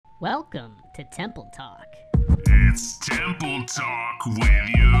Welcome to Temple Talk. It's Temple Talk with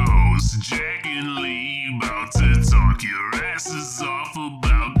your hosts, Jack and Lee, about to talk your asses off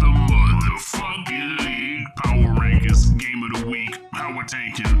about the motherfucking league. Power rankings, game of the week, how we're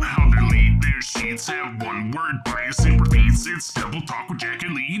tanking, how they lead their sheets, have one word bias, it repeats. It's Temple Talk with Jack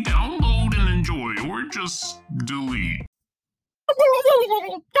and Lee. Download and enjoy, or just delete.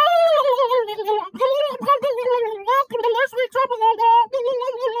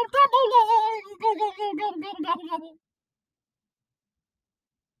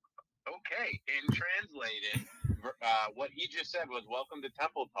 Okay, in translated, what he just said was "Welcome to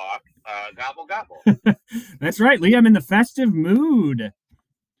Temple Talk." Gobble gobble. That's right, Lee. I'm in the festive mood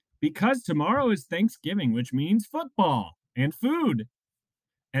because tomorrow is Thanksgiving, which means football and food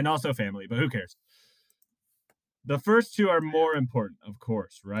and also family, but who cares? The first two are more important, of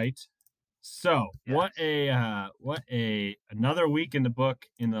course, right? So, Yes. what another week in the book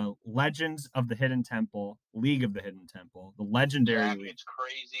in the Legends of the Hidden Temple, League of the Hidden Temple, the legendary Jack, league. it's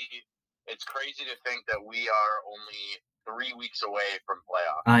crazy. It's crazy to think that we are only 3 weeks away from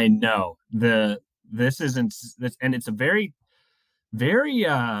playoffs. I know. This isn't this, and it's a very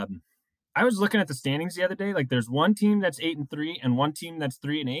I was looking at the standings the other day. Like, there's one team that's 8-3 and one team that's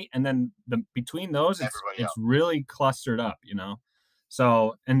 3-8, and then between those, Everybody it's else. really clustered up,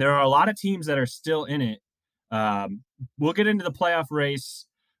 So, and there are a lot of teams that are still in it. We'll get into the playoff race.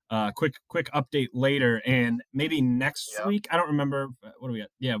 Quick update later, and maybe next week. I don't remember what do we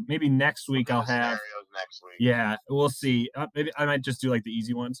got. Yeah, maybe next week I'll have scenarios next week. Yeah, we'll see. Maybe I might just do like the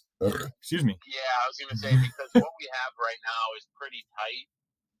easy ones. Excuse me. Yeah, I was going to say because what we have right now is pretty tight.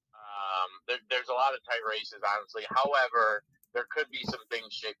 There's a lot of tight races, honestly. However, there could be some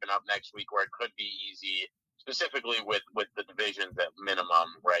things shaping up next week where it could be easy, specifically with the divisions at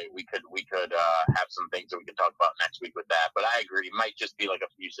minimum, right? We could have some things that we could talk about next week with that. But I agree, it might just be like a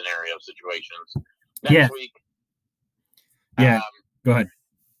few scenario situations next week. Yeah. Go ahead.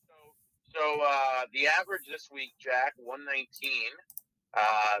 So the average this week, Jack, 119.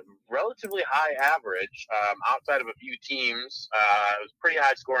 Relatively high average outside of a few teams. It was a pretty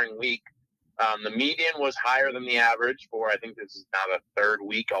high scoring week. The median was higher than the average for, I think this is now the third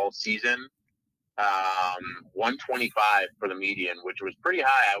week all season. 125 for the median, which was pretty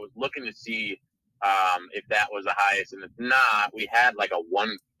high. I was looking to see if that was the highest, and it's not. We had like a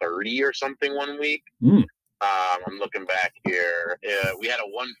 130 or something one week. I'm looking back here. We had a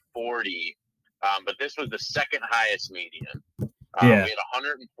 140, but this was the second highest median. We had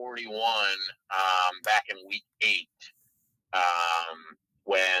 141 back in week 8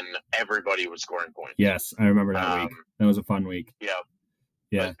 when everybody was scoring points. Yes, I remember that week. That was a fun week.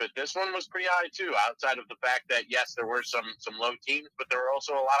 Yeah. But this one was pretty high too, outside of the fact that, yes, there were some low teams, but there were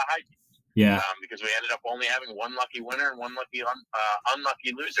also a lot of high teams. Yeah. Because we ended up only having one lucky winner and one lucky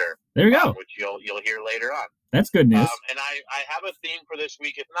unlucky loser. There you go. Which you'll hear later on. That's good news. And I have a theme for this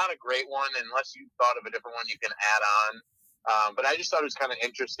week. It's not a great one. Unless you thought of a different one, you can add on. But I just thought it was kind of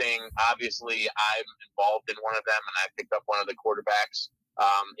interesting. Obviously, I'm involved in one of them, and I picked up one of the quarterbacks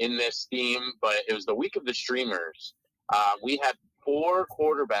in this theme. But it was the week of the streamers. We had 4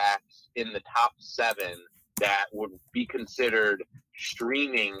 quarterbacks in the top 7 that would be considered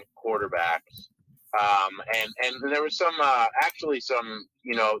streaming quarterbacks. And there was some,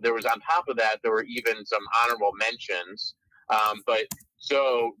 there was on top of that, there were even some honorable mentions. But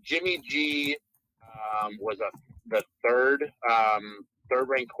so Jimmy G was the third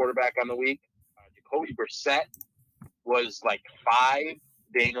ranked quarterback on the week. Jacoby Brissett was like 5.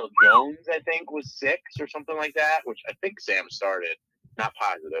 Daniel Jones, I think, was 6 or something like that, which I think Sam started. Not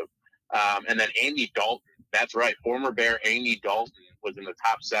positive. And then Andy Dalton. That's right. Former Bear Andy Dalton was in the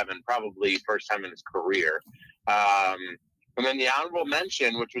top 7, probably first time in his career. And then the honorable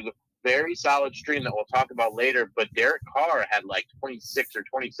mention, which was a very solid stream that we'll talk about later, but Derek Carr had like 26 or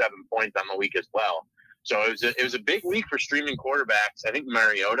 27 points on the week as well. So it was a big week for streaming quarterbacks. I think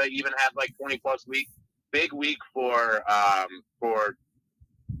Mariota even had like 20-plus week. Big week for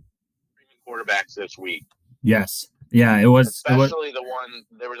streaming quarterbacks this week. Yes. Yeah, it was. Especially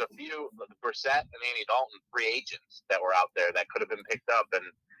there was a few, Brissett and Andy Dalton, free agents that were out there that could have been picked up. And,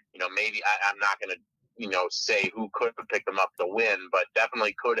 maybe I'm not going to, say who could have picked them up to win, but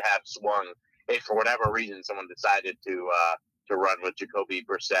definitely could have swung if for whatever reason someone decided to run with Jacoby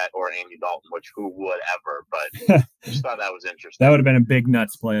Brissett or Andy Dalton, which who would ever, but just thought that was interesting. That would have been a big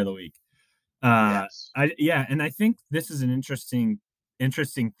nuts play of the week. Yes. And I think this is an interesting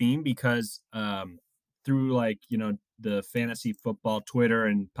theme because through the fantasy football Twitter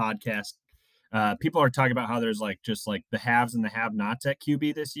and podcast, people are talking about how there's just the haves and the have-nots at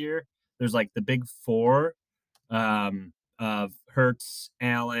QB this year. There's the big 4 of Hurts,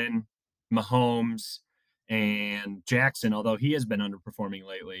 Allen, Mahomes, and Jackson, although he has been underperforming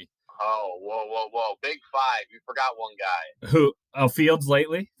lately. Oh, whoa. Big five. You forgot one guy. Who? Oh, Fields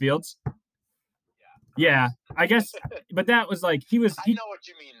lately? Fields? Yeah, I guess. But that was like, I know what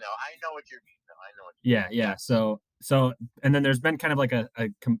you mean, though. Yeah. So, and then there's been kind of like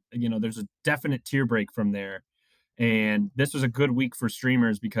there's a definite tier break from there. And this was a good week for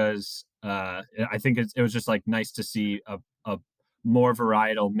streamers because I think it was just like nice to see a more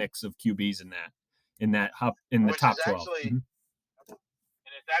varietal mix of QBs in the top 12. Actually, and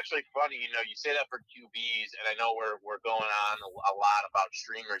it's actually funny, you say that for QBs, and I know we're going on a lot about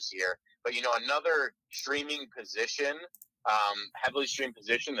streamers here, but another streaming position, heavily streamed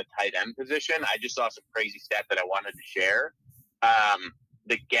position, the tight end position. I just saw some crazy stat that I wanted to share.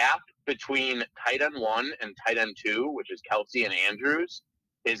 The gap between tight end 1 and tight end 2, which is Kelsey and Andrews,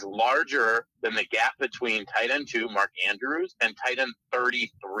 is larger than the gap between tight end 2, Mark Andrews, and tight end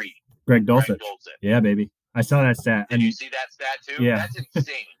 33, Greg Dulcich. Yeah, baby. I saw that stat. Did you see that stat too? Yeah. That's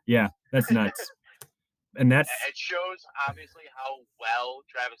insane. Yeah, that's nuts. And it shows obviously how well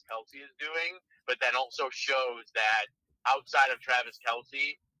Travis Kelce is doing, but that also shows that outside of Travis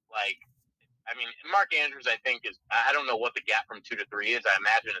Kelce, Mark Andrews, I think I don't know what the gap from 2 to 3 is. I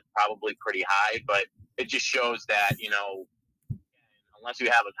imagine it's probably pretty high, but it just shows that, unless you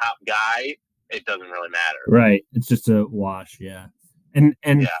have a top guy, it doesn't really matter. Right. It's just a wash. Yeah. And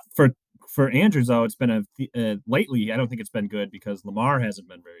for Andrews, though, it's been lately, I don't think it's been good because Lamar hasn't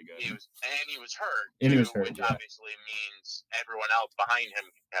been very good. He was hurt. Which obviously means everyone else behind him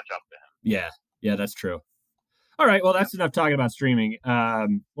can catch up to him. Yeah, that's true. All right, well, that's enough talking about streaming.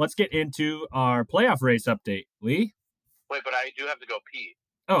 Let's get into our playoff race update. Lee? Wait, but I do have to go pee.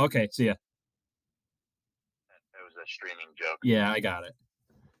 Oh, okay. See ya. That was a streaming joke. Yeah, I got it.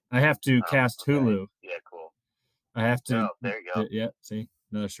 I have to cast Hulu. Yeah, cool. I have to. Oh, there you go. Yeah, see?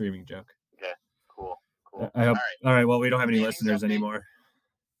 Another streaming joke. Okay, cool. I hope. All right, well, we don't have any listeners anymore.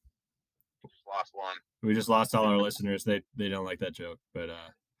 Just lost one. We just lost all our listeners. They don't like that joke, but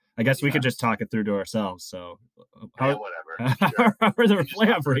I guess we could just talk it through to ourselves. So, whatever. How are the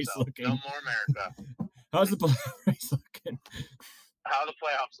playoff race looking? No more America. How's the playoff race looking? How are the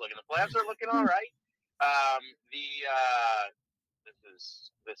playoffs looking? The playoffs are looking all right. I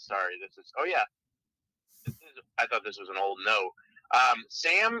thought this was an old note.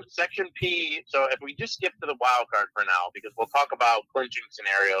 Sam, Section P. So if we just skip to the wild card for now, because we'll talk about clinching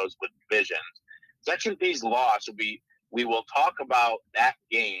scenarios with divisions. Section P's loss will be. We will talk about that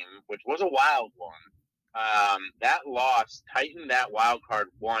game, which was a wild one. That loss tightened that wild card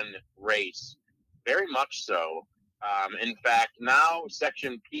 1 race very much so. In fact, now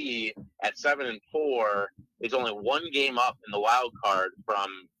Section P at 7-4 is only 1 game up in the wild card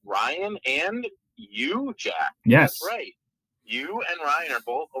from Ryan and you, Jack. Yes, that's right. You and Ryan are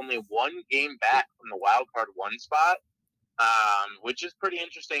both only 1 game back from the wild card 1 spot, which is pretty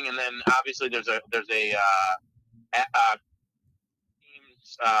interesting. And then obviously there's teams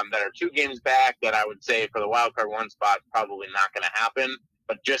that are 2 games back that I would say for the wild card 1 spot probably not going to happen.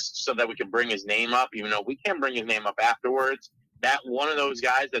 But just so that we can bring his name up, even though we can bring his name up afterwards, that one of those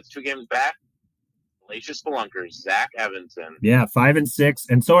guys that's 2 games back, Salacious Spelunkers, Zach Evanson. Yeah, 5-6,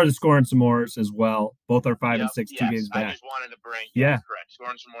 and so are the Scoring some Mores as well. Both are 5-6, 2 games back. I just wanted to bring correct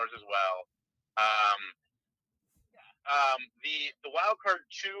Scoring some Mores as well. The wild card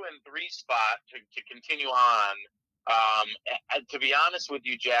 2 and 3 spot to continue on. To be honest with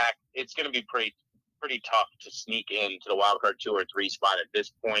you, Jack, it's going to be pretty tough to sneak into the wild card 2 or 3 spot at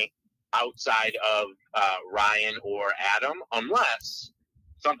this point, outside of Ryan or Adam, unless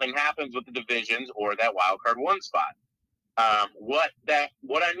something happens with the divisions or that wild card 1 spot. What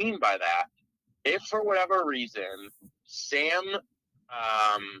I mean by that, if for whatever reason Sam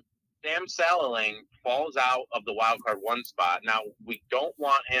Salaling falls out of the wild card 1 spot, now we don't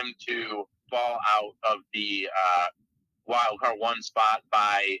want him to fall out of the wild card 1 spot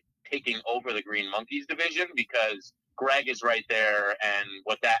by taking over the Green Monkeys division, because Greg is right there, and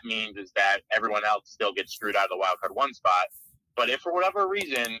what that means is that everyone else still gets screwed out of the wild card 1 spot. But if for whatever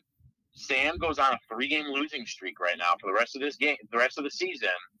reason Sam goes on a 3-game losing streak right now for the rest of the season,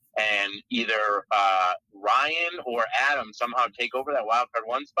 and either Ryan or Adam somehow take over that wild card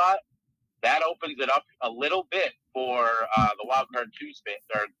 1 spot, that opens it up a little bit for the wild card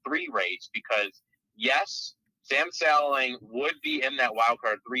 3 race, because yes, Sam Salaling would be in that wild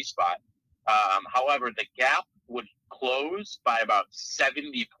card 3 spot. However, the gap would close by about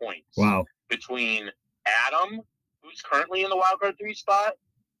 70 points. Wow. Between Adam, who's currently in the wild card 3 spot,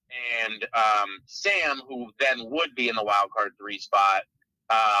 and Sam, who then would be in the wild card 3 spot.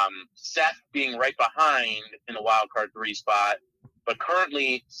 Seth being right behind in the wild card 3 spot, but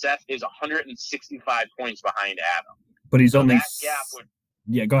currently Seth is 165 points behind Adam. But he's So only that gap would,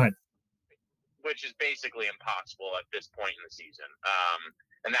 yeah. Go ahead. which is basically impossible at this point in the season.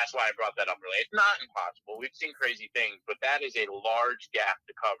 And that's why I brought that up earlier. It's not impossible. We've seen crazy things, but that is a large gap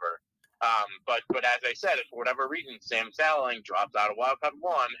to cover. But as I said, if for whatever reason Sam Salling drops out of wildcard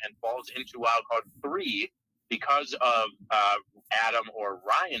 1 and falls into wildcard 3 because of Adam or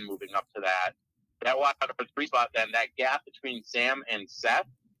Ryan moving up to that wildcard 3 spot, then that gap between Sam and Seth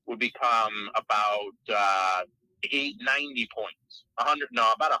would become about 90 points. About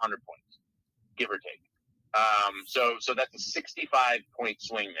 100 points, give or take. So that's a 65 point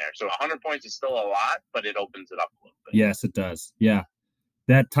swing there. So 100 points is still a lot, but it opens it up a little bit. Yes, it does. Yeah.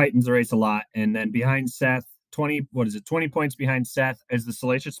 That tightens the race a lot. And then behind Seth, 20 points behind Seth is the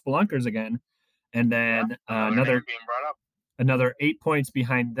Salacious Spelunkers again. And then another 8 points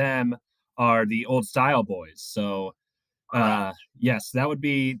behind them are the Old Style Boys. So yes, that would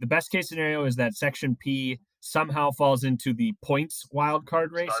be the best case scenario, is that Section P somehow falls into the points wild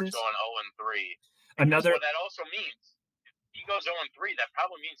card races. Starts going 0-3. Another, what that also means, if he goes 0-3, that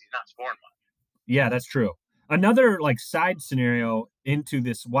probably means he's not scoring much. Yeah, that's true. Another like side scenario into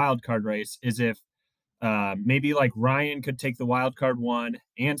this wild card race is if maybe like Ryan could take the wild card 1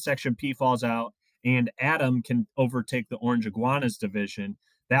 and Section P falls out, and Adam can overtake the Orange Iguanas division.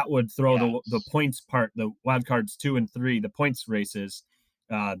 That would throw the points part, the wild cards 2 and 3, the points races.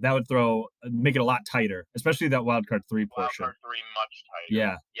 That would make it a lot tighter, especially that wild card 3 portion. Wild card 3 much tighter.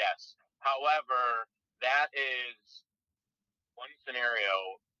 Yeah. Yes. However, that is one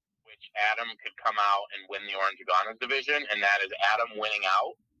scenario which Adam could come out and win the Orange Iguanas division, and that is Adam winning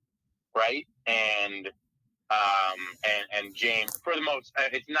out, right? And James, for the most,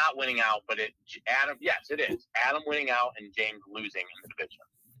 it's not winning out, but Adam, yes, it is. Adam winning out and James losing in the division.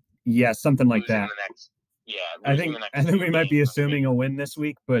 Yeah, something like that. I think we might be assuming a win this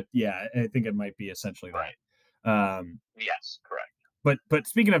week, but yeah, I think it might be essentially that. Yes, correct. But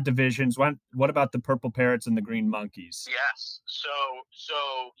speaking of divisions, what about the Purple Parrots and the Green Monkeys? Yes. So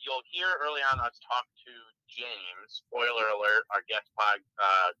you'll hear early on us talk to James. Spoiler alert: our guest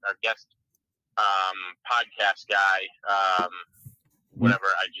podcast guy, whatever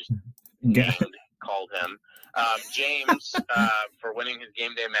I just called him, James, for winning his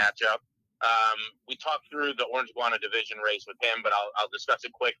game day matchup. We talked through the Orange Iguana division race with him, but I'll discuss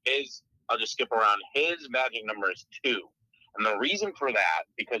it quick. I'll just skip around. His magic number is 2. And the reason for that,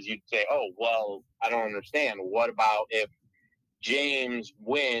 because you'd say, oh, well, I don't understand. What about if James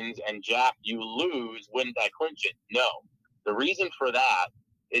wins and Jack, you lose, wouldn't that clinch it? No. The reason for that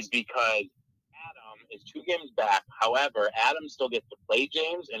is because Adam is 2 games back. However, Adam still gets to play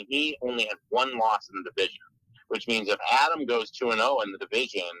James, and he only has 1 loss in the division, which means if Adam goes 2-0 in the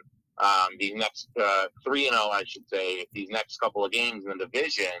division, these next 3-0, I should say, these next couple of games in the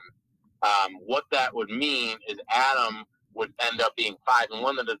division, what that would mean is Adam would end up being 5-1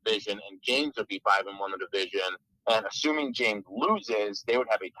 in the division, and James would be 5-1 in the division. And assuming James loses, they would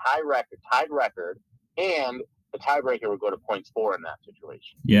have a tied record, and the tiebreaker would go to points 4 in that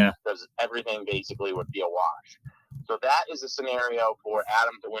situation. Yeah, because everything basically would be a wash. So that is a scenario for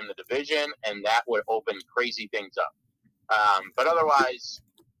Adam to win the division, and that would open crazy things up. But otherwise,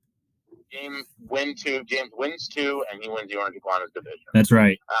 James wins 2, and he wins the Orange Iguanas division. That's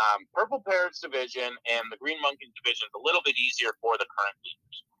right. Purple Parrots division and the Green Monkeys division is a little bit easier for the current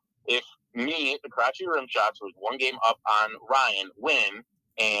leaders. If me, the Crouchy Rim Shots, was 1 game up on Ryan, win,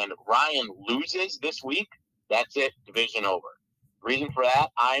 and Ryan loses this week, that's it, division over. Reason for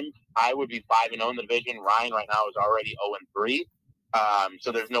that, I would be 5-0 in the division. Ryan right now is already 0-3,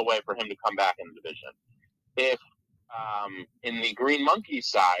 so there's no way for him to come back in the division. If in the Green Monkeys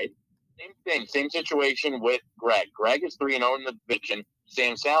side, same thing, same situation with Greg. Greg is 3-0 in the division.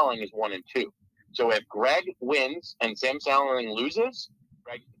 Sam Salling is 1-2. So if Greg wins and Sam Salling loses,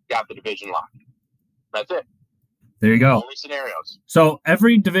 Greg got the division locked. That's it. There you go. Only scenarios. So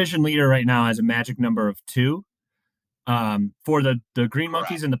every division leader right now has a magic number of 2. For the Green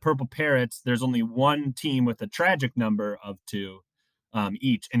Monkeys and the Purple Parrots, there's only 1 team with a tragic number of 2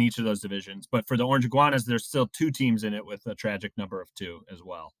 each in each of those divisions. But for the Orange Iguanas, there's still 2 teams in it with a tragic number of 2 as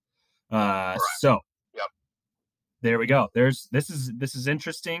well. So there we go. This is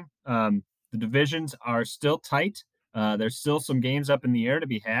interesting. The divisions are still tight. There's still some games up in the air to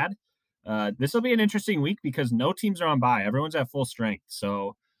be had. This will be an interesting week because no teams are on bye. Everyone's at full strength.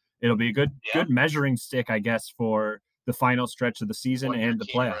 So it'll be a good measuring stick, I guess, for the final stretch of the season and the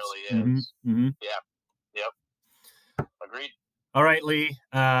playoffs. Really is. Yep. Agreed. All right, Lee.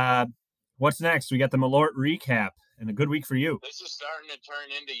 What's next? We got the Malort recap. and a good week for you. This is starting to turn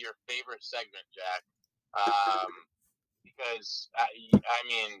into your favorite segment, Jack. Because I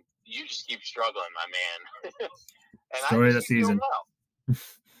mean, you just keep struggling, my man. And Story of the I see you doing season. well.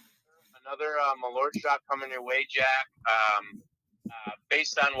 Another Malort shot coming your way, Jack.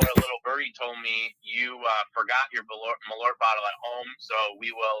 Based on what a little birdie told me, you forgot your Malort bottle at home, so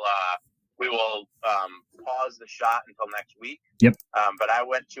we will pause the shot until next week. Yep. But I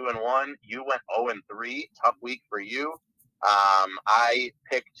went 2-1. You went 0-3. Tough week for you. I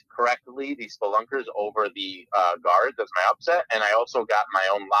picked correctly the Spelunkers over the guards as my upset, and I also got my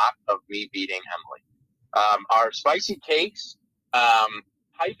own lot of me beating Emily. Our spicy takes,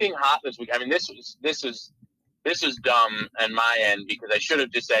 piping hot this week. I mean, this is dumb on my end because I should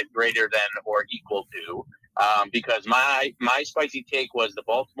have just said greater than or equal to. Because my spicy take was the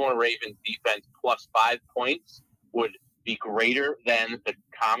Baltimore Ravens defense plus 5 points would be greater than the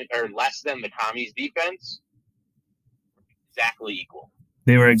less than the Commies defense. Exactly equal.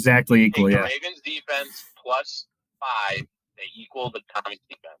 They were exactly equal, Take yeah. the Ravens defense plus 5, they equal the Commies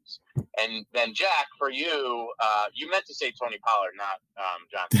defense. And then Jack, for you, you meant to say Tony Pollard, not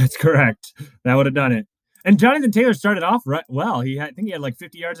Jonathan. That's correct. That would have done it. And Jonathan Taylor started off well. I think he had like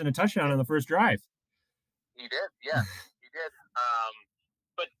 50 yards and a touchdown on the first drive. He did, yeah, he did.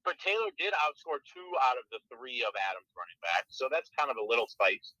 But Taylor did outscore 2 out of the 3 of Adams running back, so that's kind of a little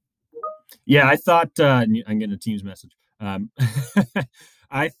spice. Yeah, I thought I'm getting a Teams message. I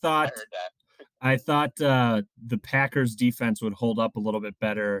thought the Packers defense would hold up a little bit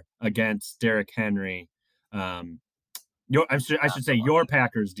better against Derrick Henry. I should say your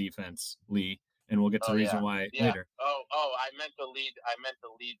Packers defense, Lee, and we'll get to the reason why later. I meant to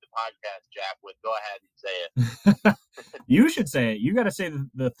lead the podcast, Jack, with go ahead and say it. You should say it. You got to say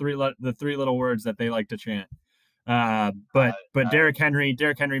the three little words that they like to chant. But Derrick Henry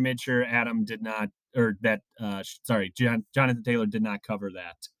made sure Adam did not, or that Jonathan Taylor did not cover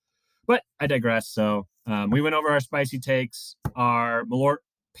that. But I digress. So we went over our spicy takes. Our Malort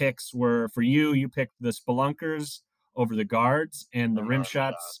picks were for you. You picked the Spelunkers over the guards and the rim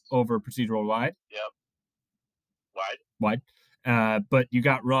shots over procedural wide. Yep. Wide. But you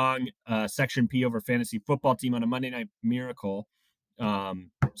got wrong. Section P over fantasy football team on a Monday Night Miracle. Sunday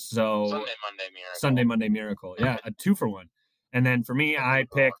Monday Miracle. Yeah, a 2-for-1. And then for me, I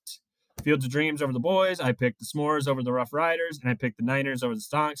picked Fields of Dreams over the Boys. I picked the S'mores over the Rough Riders, and I picked the Niners over the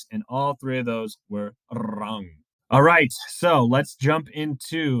Stonks, and all 3 of those were wrong. All right, so let's jump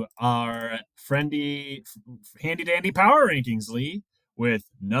into our handy dandy power rankings, Lee, with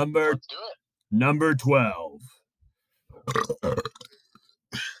number 12.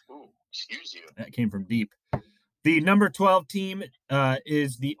 Ooh, excuse you. That came from deep. The number 12 team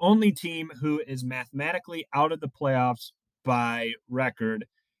is the only team who is mathematically out of the playoffs by record,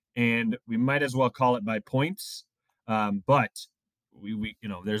 and we might as well call it by points. But we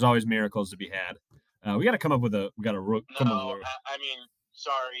there's always miracles to be had. We got to come up with I mean,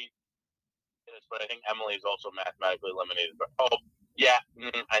 sorry, but I think Emily is also mathematically eliminated. But I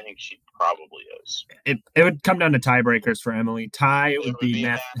think she probably is. It would come down to tiebreakers for Emily. It would be a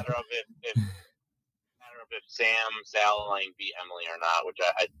matter of if Sam Saline beat Emily or not, which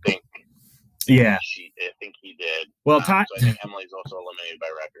I think. Yeah, I think he did. Well, so I think Emily's also eliminated by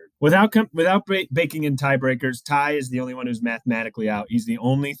record. Without baking in tiebreakers, Ty is the only one who's mathematically out. He's the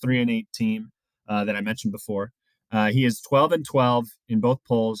only 3-8 team that I mentioned before. He is 12-12 in both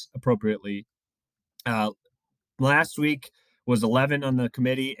polls appropriately. Last week was 11 on the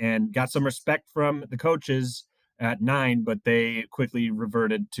committee and got some respect from the coaches at 9, but they quickly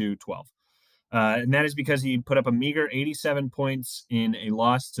reverted to 12. And that is because he put up a meager 87 points in a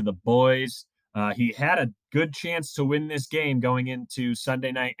loss to the Boys. He had a good chance to win this game going into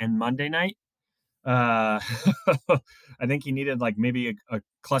Sunday night and Monday night. I think he needed like maybe a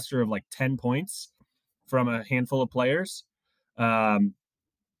cluster of like 10 points from a handful of players. I'm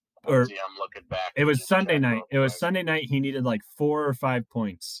looking back. It was Sunday night. Sunday night. He needed like 4 or 5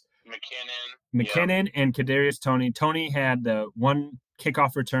 points. McKinnon and Kadarius Toney. Toney had the one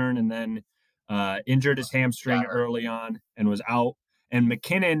kickoff return and then injured his hamstring early on and was out. And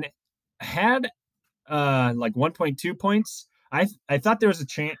McKinnon had like 1.2 points. I thought there was a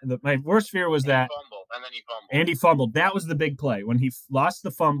chance. My worst fear was that he fumbled. That was the big play when he lost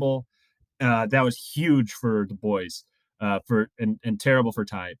the fumble. That was huge for the Boys, and terrible for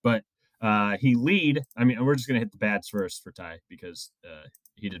Ty. But he lead. I mean, we're just gonna hit the bads first for Ty because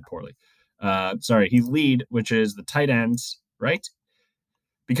he did poorly. He lead, which is the tight ends, right?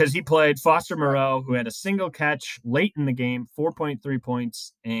 Because he played Foster Moreau, who had a single catch late in the game, 4.3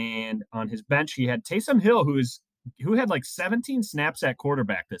 points, and on his bench he had Taysom Hill, who had like 17 snaps at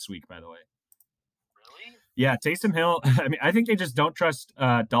quarterback this week, by the way. Really? Yeah, Taysom Hill. I mean, I think they just don't trust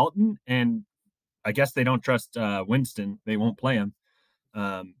Dalton, and I guess they don't trust Winston. They won't play him.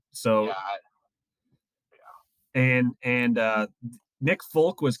 So Yeah, and Nick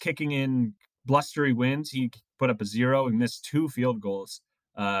Folk was kicking in blustery wins. He put up a 0 and missed 2 field goals.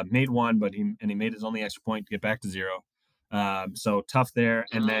 Made one, but he made his only extra point to get back to 0. So tough there.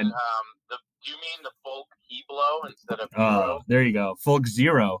 do you mean do you mean the folk Heblo instead of hero? There you go. Folk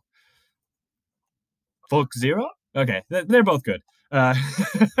 0. Folk 0? Okay, they're both good. Uh,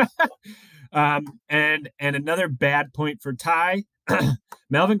 and another bad point for Ty.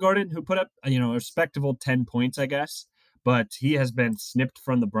 Melvin Gordon, who put up a respectable 10 points, I guess, but he has been snipped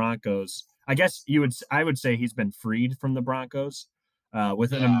from the Broncos. I guess I would say he's been freed from the Broncos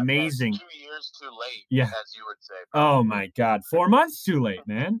with an amazing 2 years too late. Yeah. As you would say. Probably. Oh my God, 4 months too late,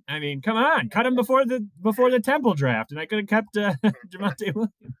 man. I mean, come on, cut him before the Temple draft, and I could have kept Javonte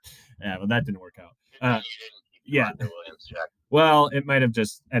Williams. Yeah, well, that didn't work out. You didn't keep Javonte Williams, Jack. Well, it might have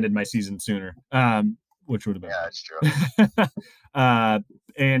just ended my season sooner, which would have been. Yeah, that's true.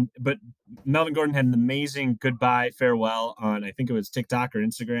 But Melvin Gordon had an amazing goodbye farewell on, I think it was TikTok or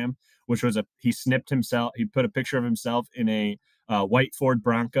Instagram, which was he snipped himself. He put a picture of himself in a white Ford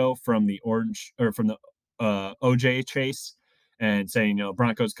Bronco from the OJ chase, and saying,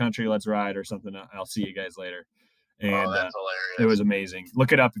 Broncos country, let's ride, or something. I'll see you guys later. And that's hilarious. It was amazing.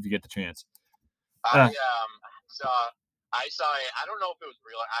 Look it up if you get the chance. I saw it. I don't know if it was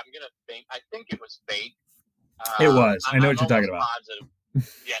real. I think it was fake. It was. I know what you're talking about. Positive.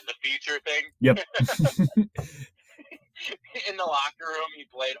 Yeah, the Future thing. Yep. In the locker room, he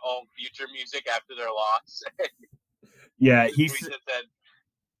played all Future music after their loss. Yeah,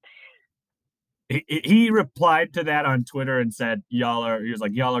 he replied to that on Twitter and said, he was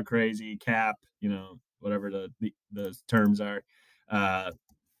like, y'all are crazy, cap, whatever the terms are.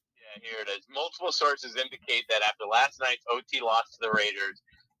 Here it is. Multiple sources indicate that after last night's OT loss to the Raiders,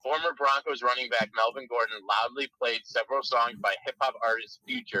 former Broncos running back Melvin Gordon loudly played several songs by hip-hop artist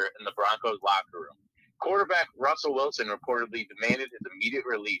Future in the Broncos locker room. Quarterback Russell Wilson reportedly demanded his immediate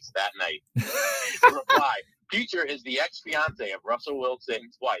release that night. In reply, Future is the ex-fiance of Russell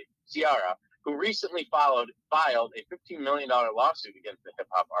Wilson's wife, Ciara, who recently filed a $15 million lawsuit against the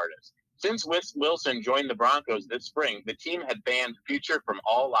hip-hop artist. Since Wilson joined the Broncos this spring, the team had banned Future from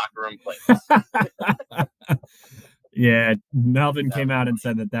all locker room plays. Yeah, Melvin came out and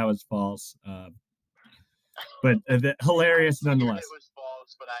said that was false. But hilarious nonetheless. It was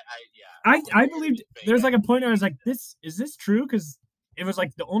false, but I believed there's like a point where I was like, is this true? Because it was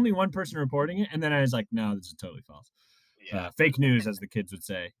like the only one person reporting it, and then I was like, no, this is totally false. Yeah. Fake news, as the kids would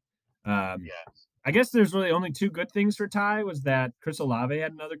say. Yes. I guess there's really only 2 good things for Ty, was that Chris Olave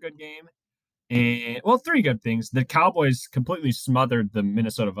had another good game. And 3 good things. The Cowboys completely smothered the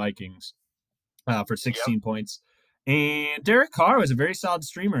Minnesota Vikings for 16 points. And Derek Carr was a very solid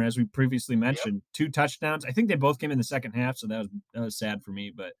streamer, as we previously mentioned. 2 touchdowns. I think they both came in the second half, so that was sad for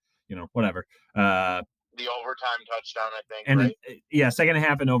me, but whatever. The overtime touchdown, I think. And right? Second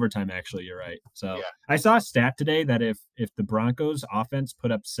half and overtime, actually, you're right. So I saw a stat today that if the Broncos offense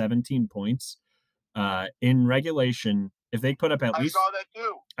put up 17 points in regulation, if they put up at least, I saw that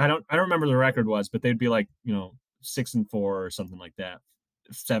too. I don't remember the record was, but they'd be like 6-4 or something like that,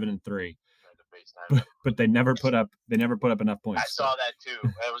 7-3. But they never put up enough points. I saw that too.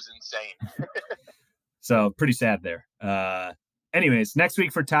 That was insane. So pretty sad there. Anyways, next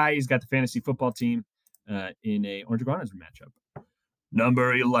week for Ty, he's got the fantasy football team in a Orange Iguanas matchup.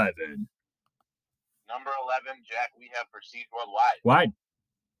 Number 11. Number 11, Jack. We have Prestige Worldwide.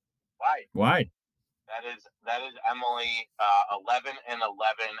 Wide. That is Emily 11-11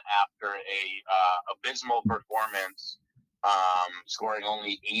 after a abysmal performance, scoring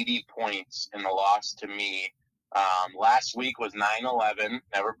only 80 points in the loss to me. Last week was 9-11.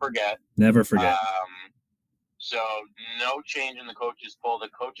 Never forget. So no change in the coaches poll. The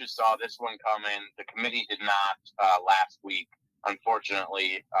coaches saw this one coming. The committee did not last week,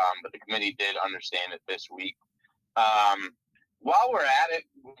 unfortunately, but the committee did understand it this week. While we're at it,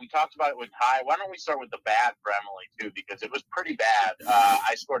 we talked about it with Ty. Why don't we start with the bad for Emily too, because it was pretty bad.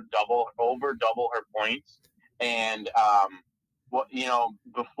 I scored over double her points, and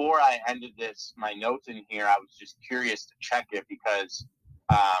before I ended my notes in here, I was just curious to check it because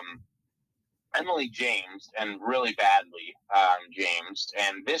Emily James, and really badly James,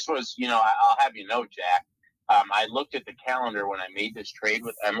 and this was, I'll have you know, Jack. I looked at the calendar when I made this trade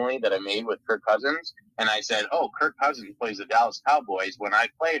with Emily that I made with Kirk Cousins, and I said, Kirk Cousins plays the Dallas Cowboys when I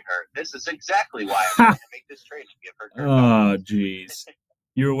played her. This is exactly why I'm going to make this trade and give her Kirk Cousins. Oh, jeez.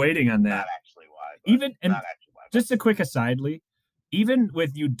 You were waiting on that. Not actually why. Just a quick aside, Lee. even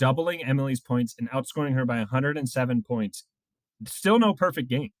with you doubling Emily's points and outscoring her by 107 points, still no perfect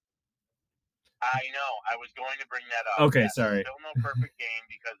game. I know. I was going to bring that up. Okay, yes, sorry. Still no perfect game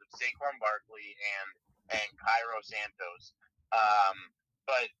because of Saquon Barkley and Cairo Santos.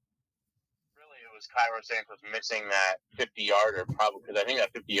 But really, it was Cairo Santos missing that 50-yarder, probably because I think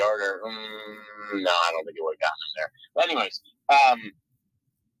that 50-yarder. No, I don't think it would have gotten him there. But anyways,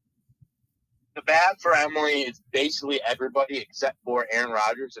 the bad for Emily is basically everybody except for Aaron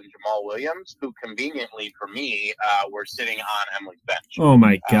Rodgers and Jamal Williams, who conveniently for me were sitting on Emily's bench. Oh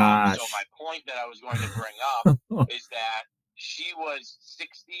my gosh! So my point that I was going to bring up is that she was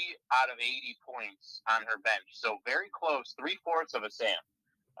 60 out of 80 points on her bench, so very close, 3/4 of a Sam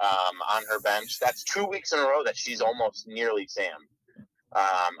on her bench. That's 2 weeks in a row that she's almost nearly Sam.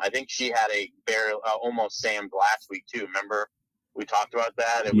 I think she had a almost Sam last week too. Remember? We talked about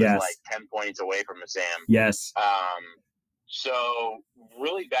that. It was like 10 points away from a Sam. Yes. So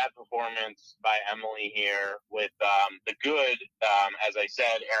really bad performance by Emily here with the good, as I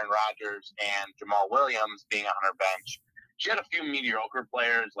said, Aaron Rodgers and Jamal Williams being on her bench. She had a few mediocre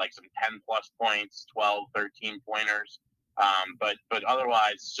players, like some 10-plus points, 12, 13-pointers. But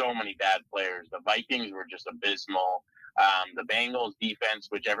otherwise, so many bad players. The Vikings were just abysmal. The Bengals defense,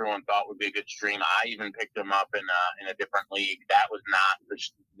 which everyone thought would be a good stream, I even picked them up in a different league. That was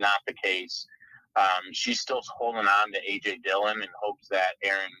not the case. She's still holding on to A.J. Dillon in hopes that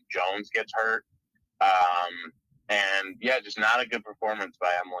Aaron Jones gets hurt. And yeah, just not a good performance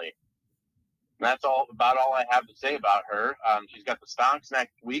by Emily. And that's about all I have to say about her. She's got the Stonks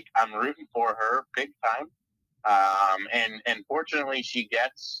next week. I'm rooting for her big time. And fortunately, she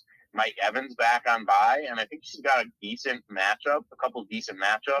gets Mike Evans back on bye, and I think she's got a couple decent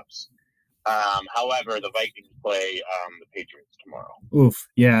matchups. However, the Vikings play the Patriots tomorrow. Oof.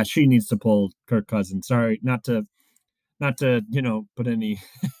 Yeah, she needs to pull Kirk Cousins. Sorry, not to put any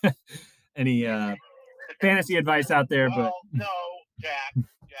fantasy advice out there, but no, Jack,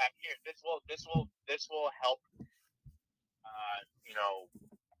 here this will help.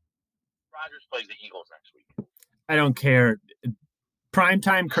 Rodgers plays the Eagles next week. I don't care.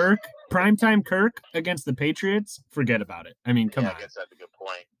 Primetime Kirk against the Patriots, forget about it. I mean, come on. I guess that's a good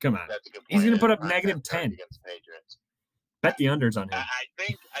point. Come on. That's a good point. He's going to put up -10 against the Patriots. Bet the unders on him. I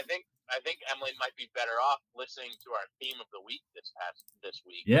think Emily might be better off listening to our theme of the week this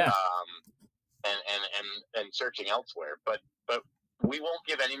week. Yeah. And searching elsewhere, but we won't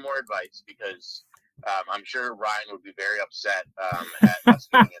give any more advice because I'm sure Ryan would be very upset at us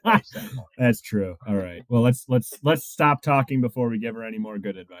giving advice that morning. That's true. All right. Well, let's stop talking before we give her any more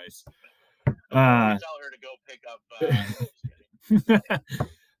good advice. Tell her to go pick up.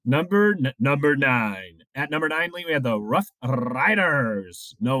 Number 9. At number 9, Lee, we have the Rough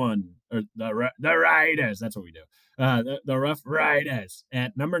Riders. The Riders. That's what we do. The Rough Riders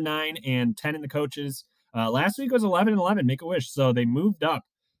at number 9 and 10 in the coaches. Last week was 11-11. Make a wish. So they moved up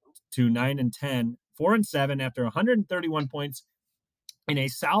to 9 and 10, 4-7 after 131 points in a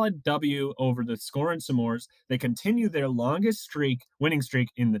solid W over the Score and S'mores. They continue their longest winning streak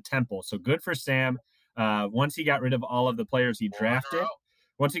in the Temple. So good for Sam. Once he got rid of all of the players he drafted.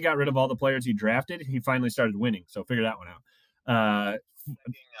 Once he got rid of all the players he drafted, he finally started winning. So figure that one out.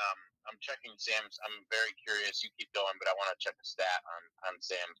 I'm checking Sam's. I'm very curious. You keep going, but I want to check the stat on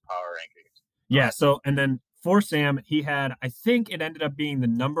Sam's power rankings. Yeah. So, and then for Sam, he had, I think it ended up being the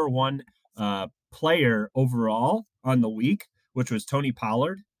number 1 player overall on the week, which was Tony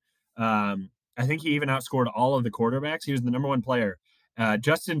Pollard. I think he even outscored all of the quarterbacks. He was the number 1 player.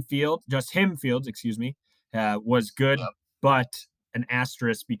 Justin Fields, was good, but an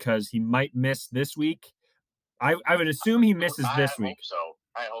asterisk because he might miss this week. I would assume he misses this week.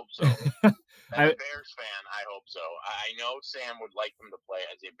 I hope so. As a Bears fan, I hope so. I know Sam would like him to play.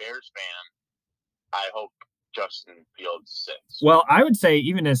 As a Bears fan, I hope Justin Fields sits. Well, I would say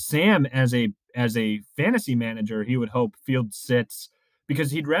even as Sam, as a fantasy manager, he would hope Fields sits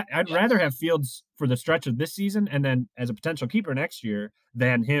because I'd rather have Fields for the stretch of this season and then as a potential keeper next year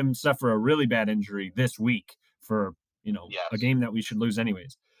than him suffer a really bad injury this week for a game that we should lose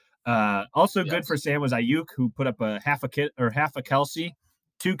anyways. Also good for Sam was Ayuk, who put up a half a Kelsey,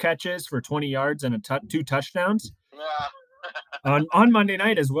 2 catches for 20 yards and 2 touchdowns on Monday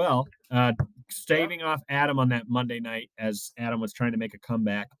night as well. Staving off Adam on that Monday night as Adam was trying to make a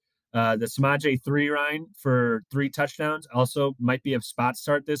comeback. The Samaje 3 Ryan for 3 touchdowns also might be a spot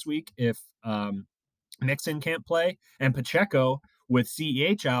start this week if Mixon can't play. And Pacheco with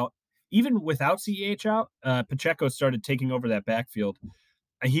CEH out, even without CEH out, Pacheco started taking over that backfield.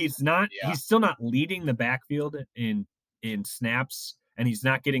 He's still not leading the backfield in snaps, and he's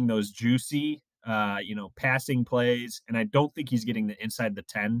not getting those juicy passing plays, and I don't think he's getting the inside the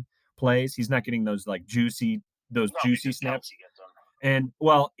 10 plays. He's not getting those like juicy snaps. And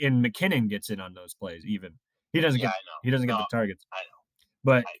and McKinnon gets in on those plays even. He doesn't get the targets. I know.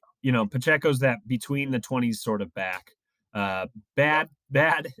 But Pacheco's that between the 20s sort of back. Bad.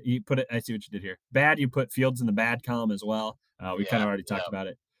 You put it. I see what you did here. Bad. You put Fields in the bad column as well. We kind of already talked about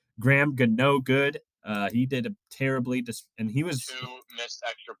it. Graham, no good. He did a terribly, and he was 2 missed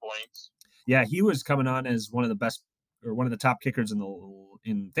extra points. Yeah, he was coming on as one of the best or one of the top kickers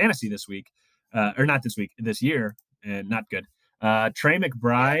in fantasy this week, or not this week, this year, and not good. Trey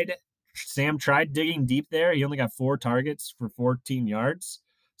McBride, Sam tried digging deep there. He only got 4 targets for 14 yards,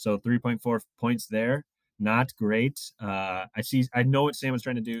 so 3.4 points there. Not great. I know what Sam was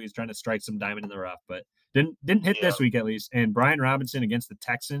trying to do. He's trying to strike some diamond in the rough, but didn't hit this week at least. And Brian Robinson against the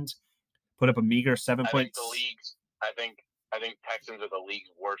Texans put up a meager 7 points. I think Texans are the league's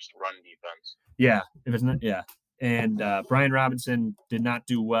worst run defense. Yeah, if it's not, yeah. And Brian Robinson did not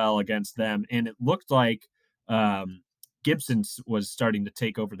do well against them, and it looked like Gibson was starting to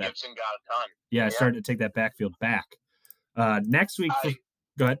take over that. Gibson got a ton. Yeah, starting to take that backfield back. Next week,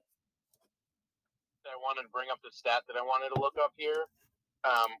 go ahead. I wanted to bring up the stat that I wanted to look up here.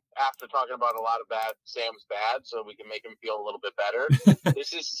 After talking about a lot of Sam's bad, so we can make him feel a little bit better.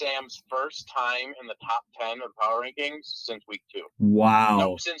 This is Sam's first time in the top 10 of power rankings since week 2. Wow.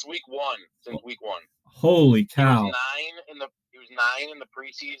 No, since week 1. Holy cow. He was 9 in the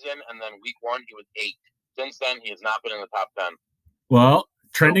preseason, and then week 1 he was 8. Since then, he has not been in the top 10. Well,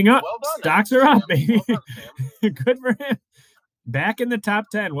 trending up. Well done, Stocks are up, baby. Well done, Good for him. Back in the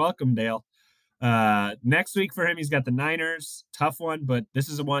top 10. Welcome, Dale. Next week for him, he's got the Niners. Tough one, but this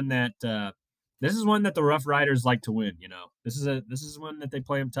is one that the Rough Riders like to win. This is one that they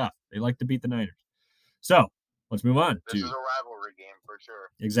play them tough. They like to beat the Niners. So let's move on. This is a rivalry game for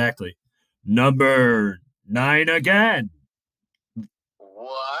sure. Exactly. Number 9 again.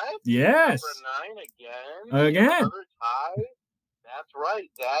 What? Yes. Number 9 again. Again. Another tie. That's right.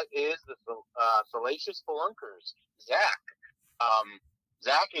 That is the Salacious Spelunkers. Zach.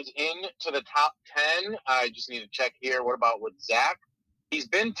 Zach is into the top 10. I just need to check here. What about with Zach? He's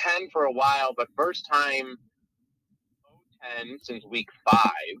been 10 for a while, but first time 10 since week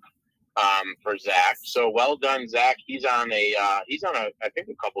 5 for Zach. So well done, Zach. He's on a I think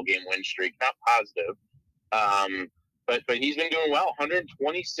a couple game win streak. Not positive. But he's been doing well.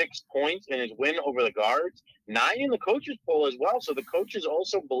 126 points in his win over the Guards. 9 in the coaches poll as well. So the coaches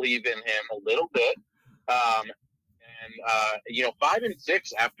also believe in him a little bit. 5 and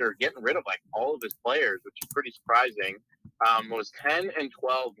 6 after getting rid of like all of his players, which is pretty surprising. Was 10 and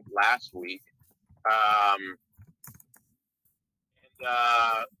 12 last week.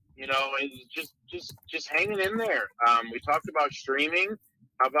 It's just hanging in there. We talked about streaming.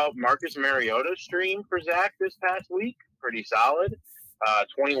 How about Marcus Mariota's stream for Zach this past week? Pretty solid.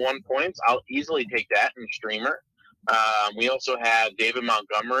 21 points. I'll easily take that in streamer. We also had David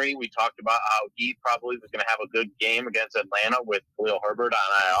Montgomery. We talked about how he probably was going to have a good game against Atlanta with Khalil Herbert on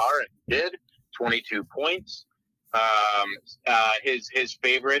IR, and he did. 22 points. His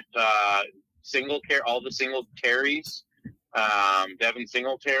favorite all the single carries. Devin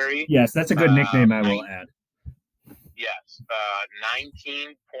Singletary. Yes, that's a good nickname. I will add. Yes,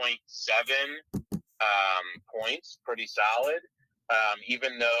 19.7 points, pretty solid.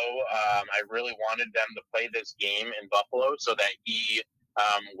 Even though I really wanted them to play this game in Buffalo so that he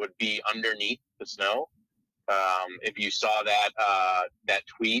would be underneath the snow. If you saw that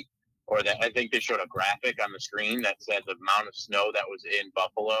tweet, or that, I think they showed a graphic on the screen that said the amount of snow that was in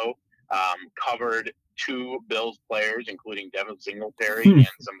Buffalo covered 2 Bills players, including Devin Singletary and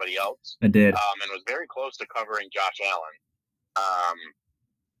somebody else. I did. And was very close to covering Josh Allen.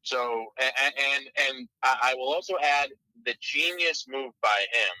 So I will also add the genius move by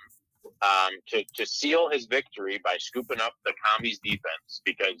him to seal his victory by scooping up the Commies defense,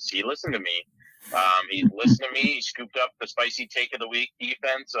 because he listened to me. He listened to me. He scooped up the spicy take of the week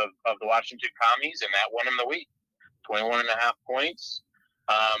defense of the Washington Commies, and that won him the week. 21.5 points.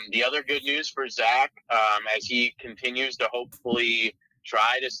 The other good news for Zach, as he continues to hopefully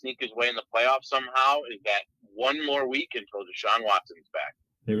try to sneak his way in the playoffs somehow, is that one more week until Deshaun Watson's back.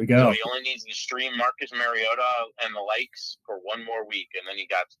 There we go. So he only needs to stream Marcus Mariota and the likes for one more week, and then he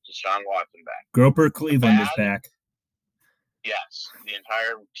got Deshaun Watson back. Groper Cleveland is back. Yes, the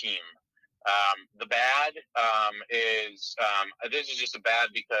entire team. The bad is this is just a bad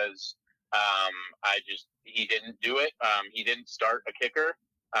because he didn't do it. He didn't start a kicker,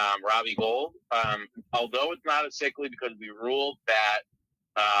 Robbie Gould. Although it's not a sickly, because we ruled that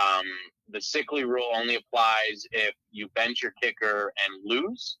the sickly rule only applies if you bench your kicker and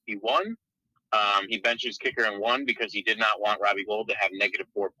lose. He won. He benches kicker in one because he did not want Robbie Gould to have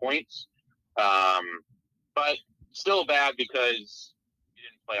 -4 points. But still bad because you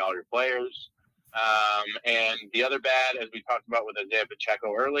didn't play all your players. And the other bad, as we talked about with Isaiah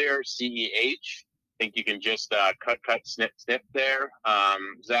Pacheco earlier, CEH. I think you can just cut, snip there.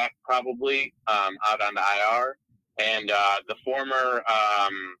 Zach probably out on the IR. And the former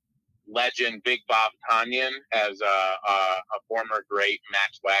legend Big Bob Tanyan, as a former great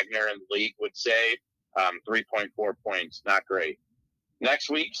Max Wagner in the league would say, 3.4 points, not great. Next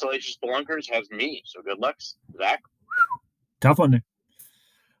week, Salacious Spelunkers has me, so good luck, Zach. Tough one there.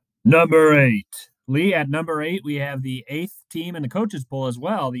 Number 8. Lee, at number 8, we have the 8th team in the coaches poll as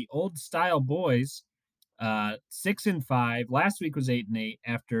well, the Old Style Boys, 6-5. Last week was 8-8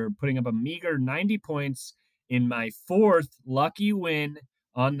 after putting up a meager 90 points in my 4th lucky win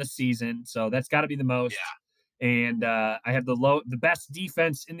on the season. So that's got to be the most. Yeah. And I have the best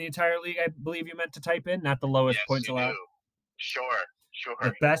defense in the entire league, I believe you meant to type in, not the lowest points allowed. Do. Sure.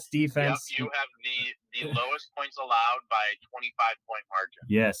 The best defense. Yep, you have the lowest points allowed by 25-point margin.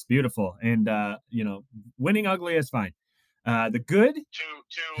 Yes, beautiful. And winning ugly is fine. The good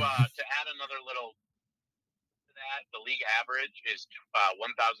to add another little to that, the league average is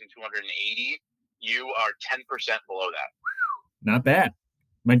 1,280. You are 10% below that. Not bad.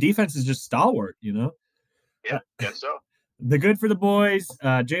 My defense is just stalwart, Yeah, guess so. The good for the boys,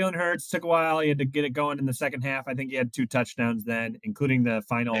 Jalen Hurts took a while. He had to get it going in the second half. I think he had 2 touchdowns then, including the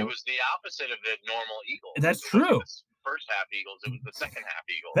final. It was the opposite of the normal Eagles. That's true. First half Eagles, it was the second half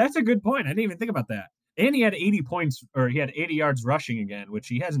Eagles. That's a good point. I didn't even think about that. And he had 80 points, or he had 80 yards rushing again, which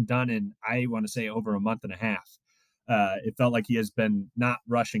he hasn't done in, I want to say, over a month and a half. It felt like he has been not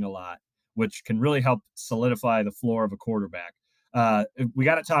rushing a lot, which can really help solidify the floor of a quarterback. We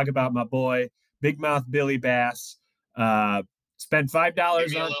got to talk about my boy, Big Mouth Billy Bass. Spent $5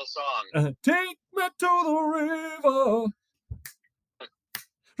 on a little song. Take me to the river,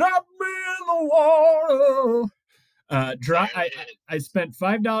 drop me in the water. I spent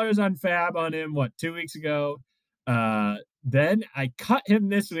 $5 on Fab on him 2 weeks ago. Then I cut him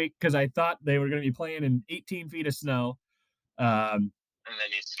this week because I thought they were going to be playing in 18 feet of snow. And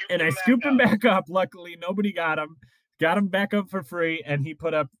then I scooped him back up. Luckily, nobody got him. Got him back up for free, and he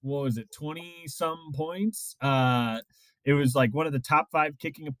put up 20-some points. It was like one of the top 5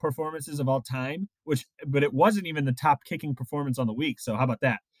 kicking performances of all time, but it wasn't even the top kicking performance on the week. So how about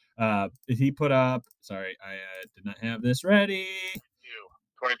that? He put up, sorry, I did not have this ready.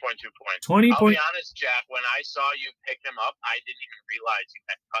 20.2 points. 20 I'll be honest, Jack, when I saw you pick him up, I didn't even realize you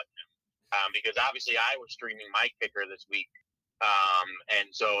had cut him. Because obviously I was streaming my kicker this week.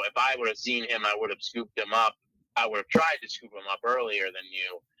 And so if I would have seen him, I would have scooped him up. I would have tried to scoop him up earlier than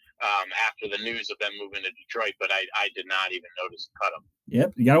you after the news of them moving to Detroit, but I did not even notice to cut him.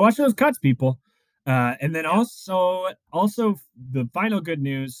 Yep, you got to watch those cuts, people. And then also the final good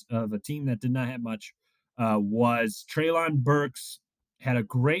news of a team that did not have much was Treylon Burks had a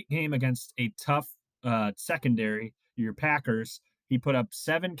great game against a tough secondary, your Packers. He put up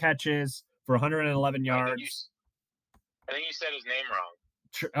 7 catches for 111 yards. I think you said his name wrong.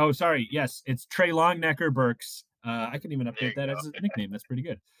 Oh, sorry. Yes, it's Trey Longnecker Burks. I can even update that as a nickname. That's pretty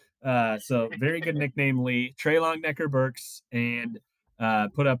good. So very good nickname, Lee. Trey Longnecker Burks, and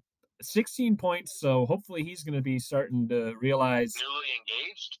put up 16 points. So hopefully he's going to be starting to realize. Newly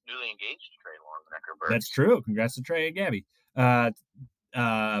engaged Trey Longnecker Burks. That's true. Congrats to Trey and Gabby.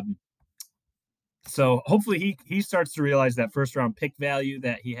 So hopefully he starts to realize that first round pick value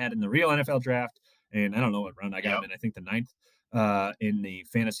that he had in the real NFL draft. And I don't know what round I got him in. I think the 9th. In the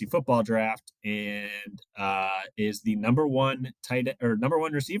fantasy football draft, and is the number one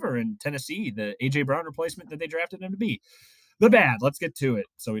receiver in Tennessee, the AJ Brown replacement that they drafted him to be. The bad. Let's get to it.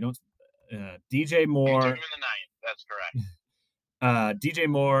 So we don't. DJ Moore. You took him in the 9th. That's correct. DJ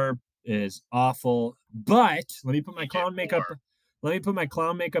Moore is awful, but let me put my clown makeup. Let me put my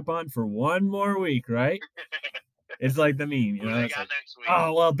clown makeup on for one more week, right? It's like the meme, you know. Next week?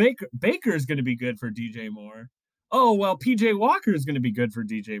 Oh well, Baker is going to be good for DJ Moore. Oh, well, PJ Walker is going to be good for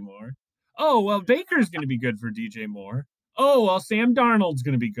DJ Moore. Oh, well, Baker's going to be good for DJ Moore. Oh, well, Sam Darnold's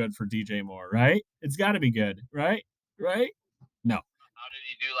going to be good for DJ Moore, right? It's got to be good, right? Right? No. How did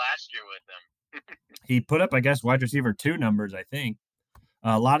he do last year with them? He put up, I guess, wide receiver 2 numbers, I think.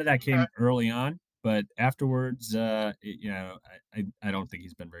 A lot of that came early on, but afterwards, I don't think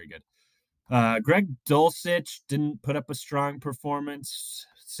he's been very good. Greg Dulcich didn't put up a strong performance.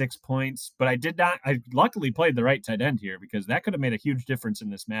 6 points, but I luckily played the right tight end here because that could have made a huge difference in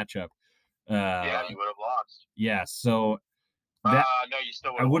this matchup. You would have lost. Yeah, so no, you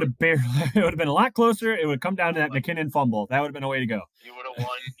still would. I would have barely. It would have been a lot closer. It would come down to that McKinnon fumble. That would have been a way to go. You would have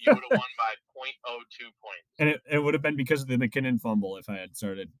won. You would have won by points. And it would have been because of the McKinnon fumble if I had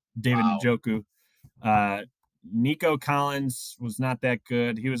started David Njoku. Nico Collins was not that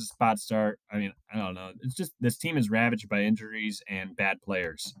good. He was a spot start. I mean, I don't know. It's just this team is ravaged by injuries and bad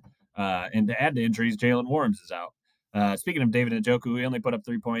players. And to add to injuries, Jalen Warms is out. Speaking of David Njoku, he only put up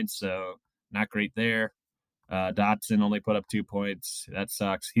 3 points, so not great there. Dotson only put up 2 points. That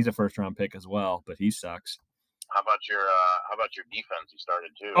sucks. He's a first-round pick as well, but he sucks. How about your defense? You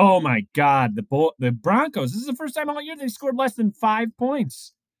started too. Oh my God, the Broncos! This is the first time all year they scored less than 5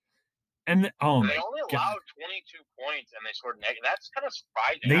 points. And they only allowed 22 points, and they scored negative. That's kind of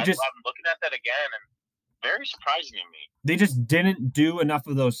surprising. I'm looking at that again, and very surprising to me. They just didn't do enough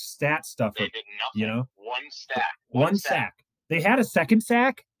of those stat stuff. They did nothing. You know, one sack. They had a second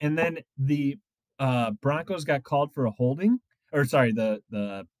sack, and then the Broncos got called for a holding. Or sorry, the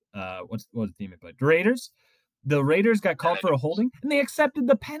what's the team they played? The Raiders. The Raiders got called for a holding, and they accepted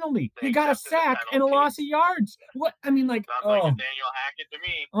the penalty. They got a sack and a loss of yards. What? I mean, like, sounds like a Daniel Hackett to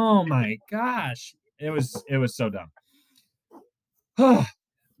me. Oh my gosh, it was so dumb.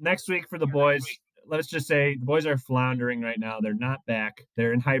 Next week for the boys, let's just say the boys are floundering right now. They're not back.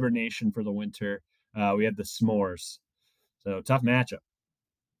 They're in hibernation for the winter. We have the s'mores, so tough matchup.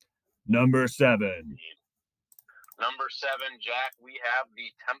 Number 7, Jack. We have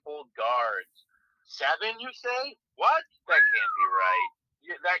the Temple Guards. 7, you say? What? That can't be right.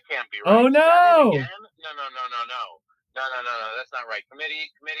 That can't be right. Oh, no. No. That's not right. Committee.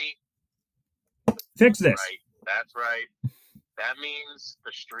 Fix this. Right. That's right. That means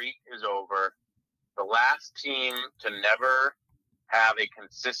the streak is over. The last team to never have a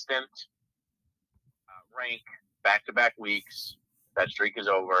consistent rank back-to-back weeks. That streak is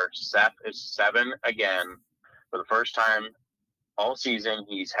over. Seth is 7 again. For the first time all season,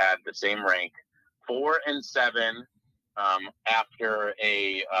 he's had the same rank. 4-7 after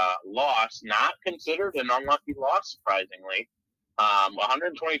a loss, not considered an unlucky loss, surprisingly.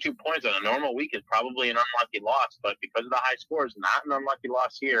 122 points on a normal week is probably an unlucky loss, but because of the high scores, not an unlucky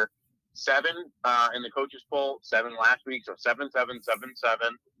loss here. 7 in the coaches poll, 7 last week, so 7-7,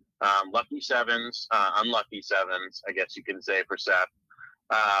 7-7. Lucky sevens, unlucky sevens, I guess you can say for Seth.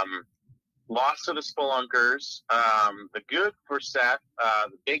 Loss to the Spelunkers. The good for Seth,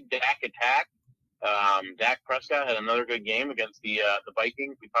 the big Dak attack. Dak Prescott had another good game against the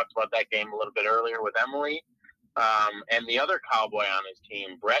Vikings. We talked about that game a little bit earlier with Emily. And the other Cowboy on his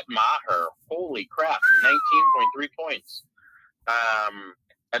team, Brett Maher. Holy crap, 19.3 points.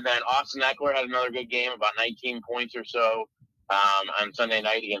 And then Austin Eckler had another good game, about 19 points or so on Sunday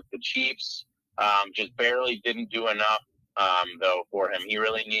night against the Chiefs. Just barely didn't do enough, though, for him. He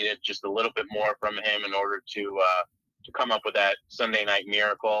really needed just a little bit more from him in order to come up with that Sunday night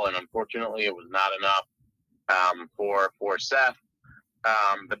miracle, and unfortunately it was not enough for Seth.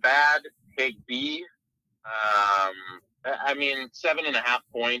 The bad, Higby. I mean, 7.5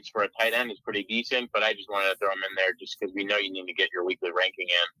 points for a tight end is pretty decent, but I just wanted to throw him in there just because we know you need to get your weekly ranking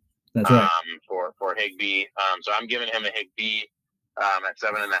in. That's right. For Higby. So I'm giving him a Higby at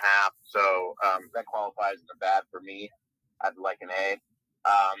 7.5. So that qualifies as a bad for me. I'd like an A.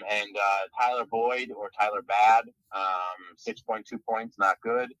 And Tyler Boyd or Tyler Bad, 6.2 points, not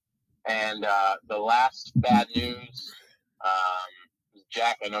good. And the last bad news,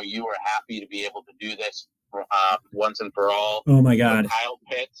 Jack, I know you were happy to be able to do this once and for all. Oh my God.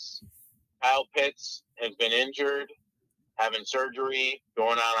 Kyle Pitts has been injured, having surgery,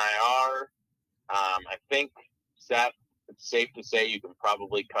 going on IR. I think, Seth, it's safe to say you can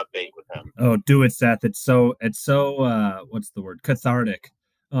probably cut bait with him. Oh, do it, Seth. It's so what's the word? Cathartic.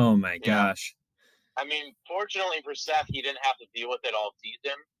 Oh my gosh. I mean, fortunately for Seth, he didn't have to deal with it all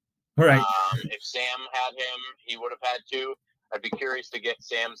season. All right. If Sam had him, he would have had to. I'd be curious to get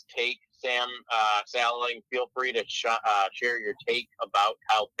Sam's take. Sam Salling, feel free to share your take about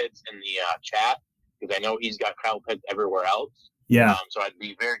Kyle Pitts in the chat, because I know he's got Kyle Pitts everywhere else. Yeah. So I'd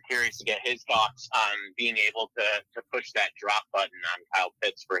be very curious to get his thoughts on being able to push that drop button on Kyle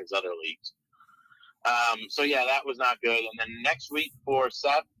Pitts for his other leagues. So yeah, that was not good. And then next week for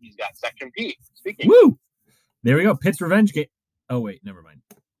Seth, he's got Section P. Speaking. Woo! There we go. Pitts revenge game. Oh wait, never mind.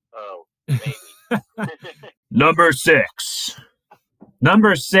 Oh, maybe. Number 6,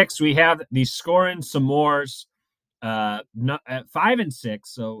 we have the Scoring S'mores, at 5-6.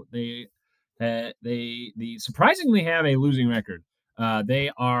 So they surprisingly have a losing record. They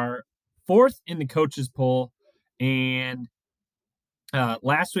are 4th in the coaches poll, and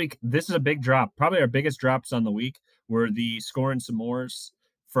last week, this is a big drop. Probably our biggest drops on the week were the Scoring S'mores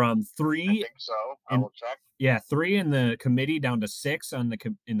from 3. I think so. I will check. Yeah, 3 in the committee down to 6 in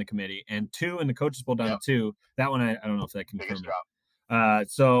the committee, and 2 in the coaches poll down to 2. That one I don't know if that confirmed.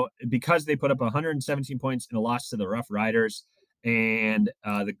 So because they put up 117 points in a loss to the Rough Riders, and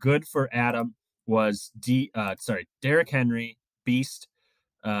the good for Adam was Derrick Henry, beast,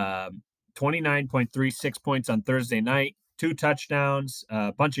 29.36 points on Thursday night, 2 touchdowns,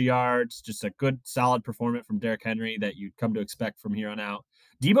 a bunch of yards, just a good, solid performance from Derrick Henry that you'd come to expect from here on out.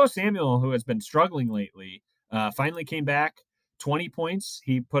 Deebo Samuel, who has been struggling lately, finally came back. 20 points.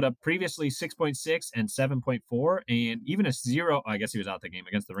 He put up previously 6.6 and 7.4, and even a 0. I guess he was out the game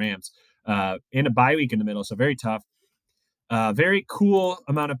against the Rams in a bye week in the middle, so very tough. Very cool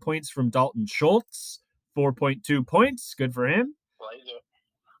amount of points from Dalton Schultz, 4.2 points. Good for him.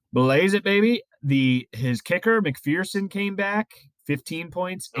 Blaze it, baby. His kicker McPherson came back, 15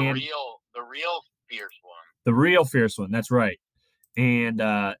 points. The real fierce one. The real fierce one. That's right. And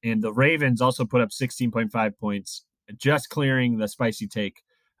the Ravens also put up 16.5 points, just clearing the spicy take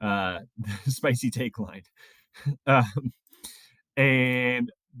line.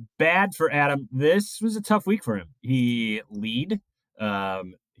 And bad for Adam. This was a tough week for him. He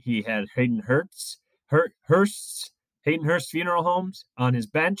had Hayden Hurst's Funeral Homes on his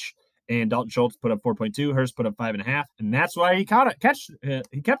bench, and Dalton Schultz put up 4.2. Hurst put up 5.5, and that's why he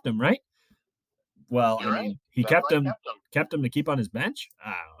he kept him, right? Well, You're I mean, right. he That's kept why him to keep on his bench. I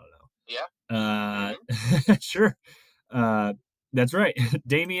don't know. Yeah. Sure. That's right.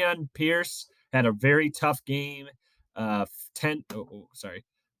 Damian Pierce had a very tough game.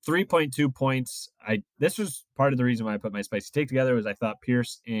 3.2 points. This was part of the reason why I put my spicy take together, was I thought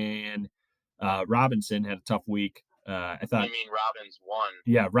Pierce and Robinson had a tough week. I thought. You mean Robbins won?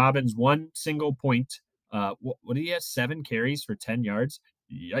 Yeah, Robbins 1 single point. What did he have? 7 carries for 10 yards.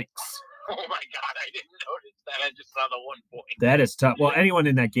 Yikes. Oh my God, I didn't notice that. I just saw the 1 point. That is tough. Well, anyone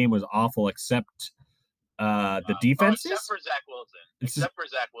in that game was awful except the defenses. Except for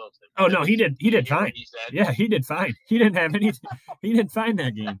Zach Wilson. Oh no, he did fine. He said? Yeah, he did fine. He didn't have anything. He did fine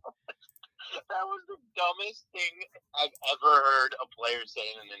that game. That was the dumbest thing I've ever heard a player say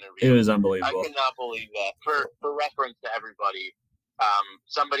in an interview. It was unbelievable. I cannot believe that. For reference to everybody,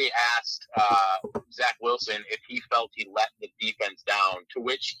 somebody asked Zach Wilson if he felt he let the defense down, to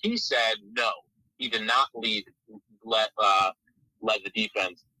which he said no, he did not let the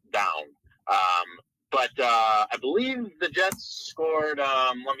defense down. But I believe the Jets scored,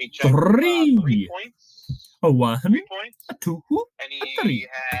 let me check, 3 points. 1, 3 points. 2, And he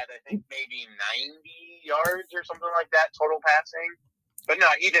had, I think, maybe 90 yards or something like that total passing. But no,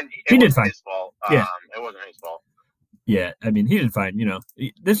 he didn't. It wasn't his fault. Yeah. It wasn't his fault. Yeah, I mean, he did fine. You know,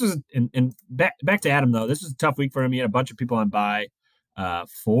 this was, and back to Adam, though. This was a tough week for him. He had a bunch of people on bye.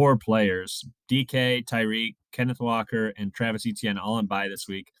 4 players, DK, Tyreek, Kenneth Walker, and Travis Etienne, all on bye this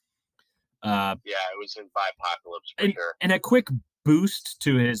week. Yeah, it was in apocalypse for sure. And a quick boost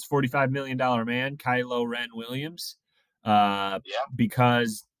to his $45 million man, Kylo Ren Williams,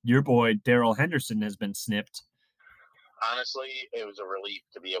 because your boy Darrell Henderson has been snipped. Honestly, it was a relief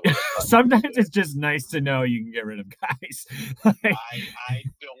to be able to cut Sometimes it's just nice to know you can get rid of guys. I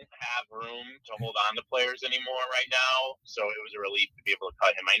don't have room to hold on to players anymore right now, so it was a relief to be able to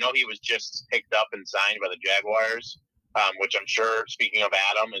cut him. I know he was just picked up and signed by the Jaguars, which I'm sure, speaking of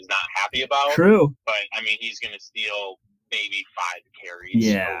Adam, is not happy about. True. But, I mean, he's going to steal maybe 5 carries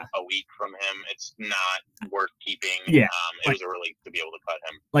a week from him. It's not worth keeping. Yeah. It was a relief to be able to cut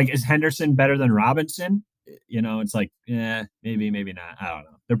him. Like, is Henderson better than Robinson? You know, it's like, maybe not. I don't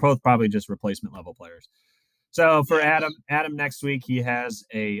know. They're both probably just replacement level players. So for Adam next week, he has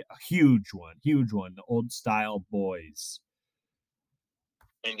a huge one, the old style boys.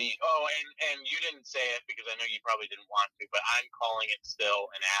 Indeed. Oh, and you didn't say it because I know you probably didn't want to, but I'm calling it still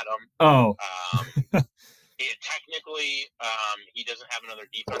an Adam. Oh. Technically, he doesn't have another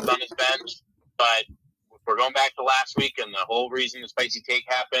defense on his bench, but if we're going back to last week and the whole reason the spicy take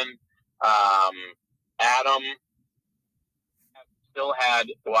happened, Adam still had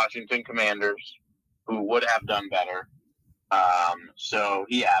the Washington Commanders, who would have done better. So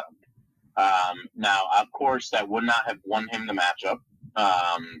he had him. Now, of course, that would not have won him the matchup.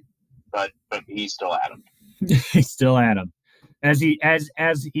 But he's still Adam. He's still Adam, as he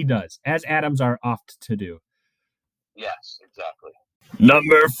does, as Adams are oft to do. Yes, exactly.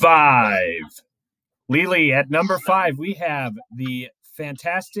 Number 5, Lily. At number 5, we have the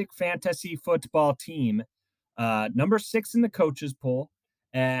fantastic fantasy football team, number 6 in the coaches poll,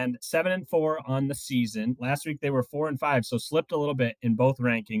 and 7-4 on the season. Last week they were 4-5, so slipped a little bit in both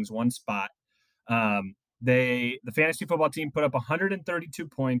rankings, 1 spot. The fantasy football team put up 132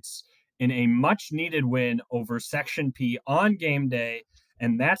 points in a much needed win over Section P on game day.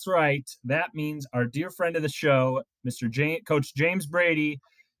 And that's right. That means our dear friend of the show, Coach James Brady.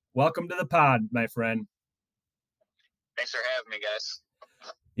 Welcome to the pod, my friend. Thanks for having me, guys.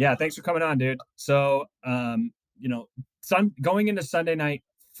 Yeah, thanks for coming on, dude. So, going into Sunday night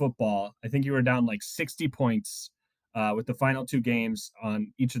football, I think you were down like 60 points with the final two games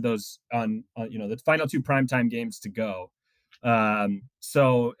on each of those the final two primetime games to go.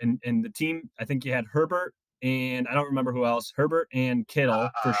 So and the team, I think you had Herbert and I don't remember who else. Herbert and Kittle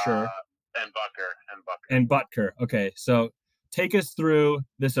for sure. And Butker. Okay, so take us through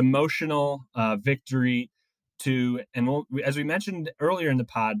this emotional victory as we mentioned earlier in the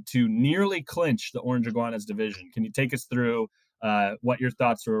pod, to nearly clinch the Orange Iguanas division. Can you take us through what your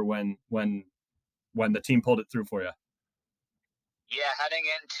thoughts were when the team pulled it through for you? Yeah, heading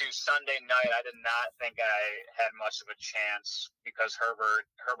into Sunday night, I did not think I had much of a chance because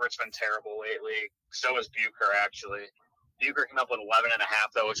Herbert's been terrible lately. So is Bucher, actually. Bucher came up with 11.5,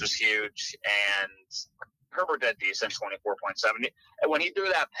 though, which was huge, and Herbert did decent, 24.7. And when he threw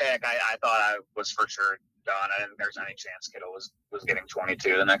that pick, I thought I was for sure done. I didn't think there's any chance Kittle was getting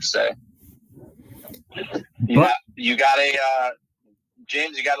 22 the next day. Yeah, you got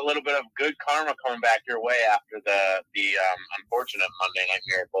James, you got a little bit of good karma coming back your way after the unfortunate Monday Night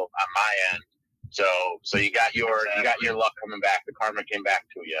Miracle on my end. So you got your luck coming back. The karma came back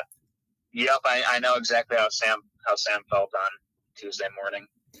to you. Yep, I know exactly how Sam felt on Tuesday morning.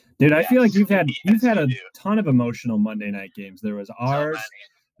 Dude, I feel like you've had a ton of emotional Monday night games. There was ours.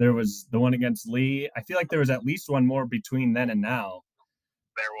 There was the one against Lee. I feel like there was at least one more between then and now.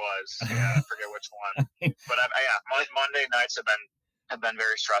 There was. Yeah, I forget which one. But Monday nights have been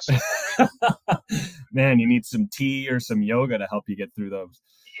very stressful for me. Man, you need some tea or some yoga to help you get through those.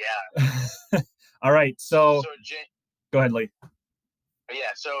 Yeah. All right. So go ahead, Lee. Yeah.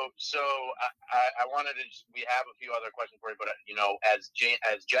 So I wanted to we have a few other questions for you, but as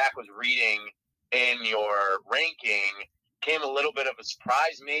Jack was reading in your ranking, came a little bit of a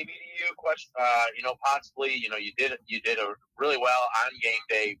surprise maybe to you. Possibly, you did a really well on game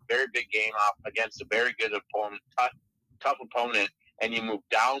day, very big game off against a very good opponent, tough opponent, and you moved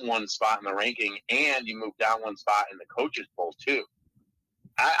down one spot in the ranking, and you moved down one spot in the coaches poll too.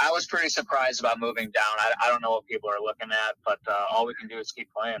 I was pretty surprised about moving down. I don't know what people are looking at, but all we can do is keep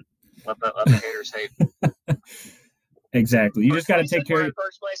playing. Let the haters hate. Exactly. You just got to take care of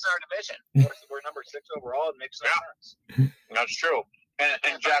first place in our division. We're number 6 overall. It makes no sense. That's true.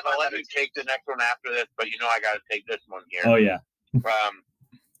 And Jack, I'll let you take the next one after this, but I got to take this one here. Oh yeah.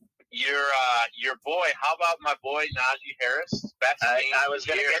 Your boy. How about my boy Najee Harris? Best game I was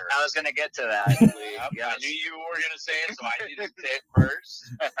gonna get to that. I knew you were gonna say it, so I needed to say it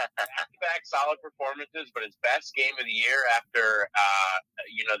first. Back solid performances, but his best game of the year after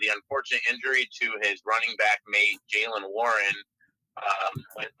the unfortunate injury to his running back mate Jalen Warren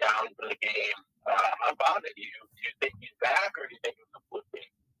went down for the game. How about it? Do you think he's back, or do you think it was a fluke game?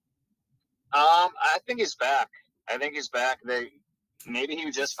 I think he's back. Maybe he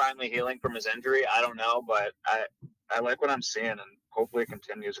was just finally healing from his injury. I don't know, but I like what I'm seeing, and hopefully it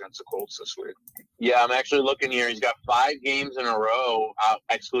continues against the Colts this week. Yeah, I'm actually looking here. He's got 5 games in a row,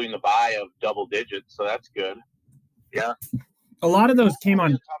 excluding the bye, of double digits, so that's good. Yeah. A lot of those came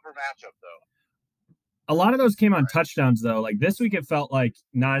on tougher matchup, though. A lot of those came on touchdowns, though. Like this week, it felt like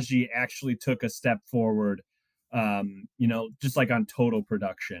Najee actually took a step forward, just like on total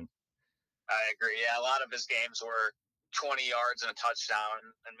production. I agree. Yeah, a lot of his games were 20 yards and a touchdown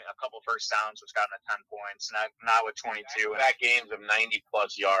and a couple first downs, which got him at 10 points. Not with 22. Back games of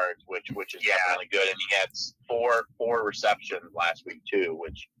 90-plus yards, which is definitely good. And he had four receptions last week, too,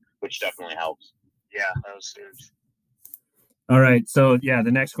 which definitely helps. Yeah, that was huge. All right. So, yeah,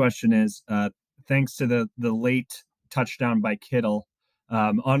 the next question is, thanks to the late touchdown by Kittle,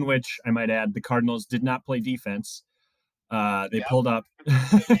 on which, I might add, the Cardinals did not play defense. They pulled up. They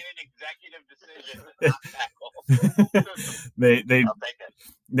made an executive decision not tackle.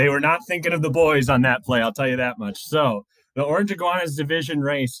 They were not thinking of the boys on that play, I'll tell you that much. So the Orange Iguanas division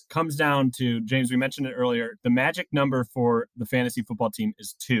race comes down to, James, we mentioned it earlier, the magic number for the fantasy football team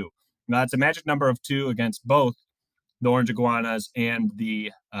is 2. Now, that's a magic number of 2 against both the Orange Iguanas and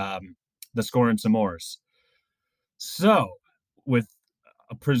the Scorin' S'mores. So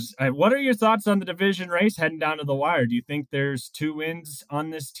what are your thoughts on the division race heading down to the wire? Do you think there's 2 wins on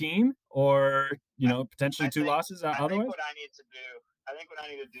this team, or potentially 2 losses otherwise? I think what I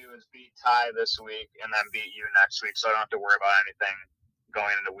need to do is beat Ty this week and then beat you next week, so I don't have to worry about anything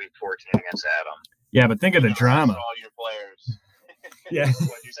going into week 14 against Adam. Yeah, but think of the drama. All your players. Yeah.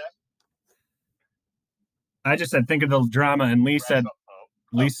 What'd you say? I just said think of the drama, and Lee said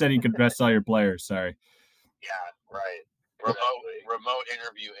he could rest all your players. Sorry. Yeah, right. Remote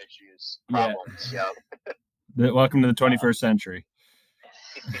interview issues, problems. Yeah. Welcome to the 21st century.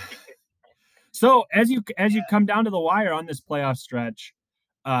 So as you come down to the wire on this playoff stretch,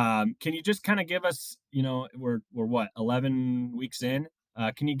 can you just kind of give us, we're what, 11 weeks in?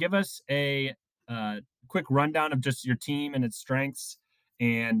 Can you give us a quick rundown of just your team and its strengths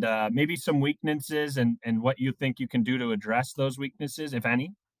and maybe some weaknesses and what you think you can do to address those weaknesses, if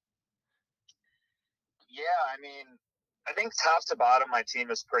any? Yeah, I mean, I think top to bottom, my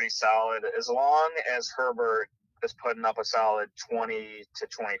team is pretty solid. As long as Herbert is putting up a solid 20 to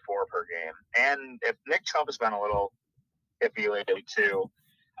 24 per game. And if Nick Chubb has been a little iffy lately too,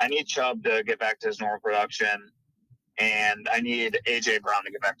 I need Chubb to get back to his normal production. And I need A.J. Brown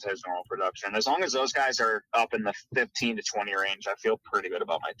to get back to his normal production. As long as those guys are up in the 15 to 20 range, I feel pretty good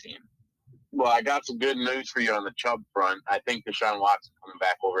about my team. Well, I got some good news for you on the Chubb front. I think Deshaun Watson coming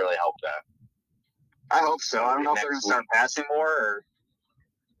back will really help that. I hope so. I don't know if they're going to start passing more, or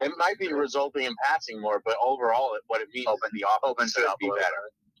it might be resulting in passing more, but overall, what it means is the offense should be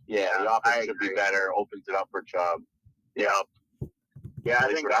better. Yeah, the offense should be better. Opens it up for Chubb. Yeah,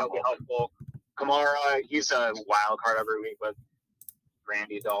 I think that would be helpful. Kamara, he's a wild card every week with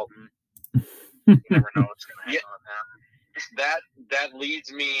Randy Dalton. You never know what's going to happen with him. That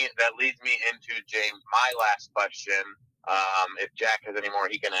leads me into James. My last question. If Jack has any more,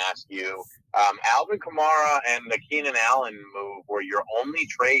 he can ask you. Alvin Kamara and the Keenan Allen move were your only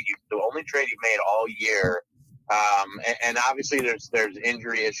trade. The only trade you made all year. And obviously there's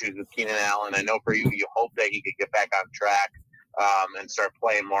injury issues with Keenan Allen. I know for you hope that he could get back on track and start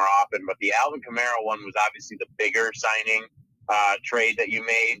playing more often. But the Alvin Kamara one was obviously the bigger signing trade that you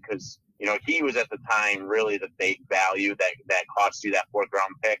made because he was at the time really the big value that cost you that 4th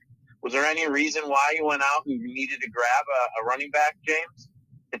round pick. Was there any reason why you went out and you needed to grab a running back, James?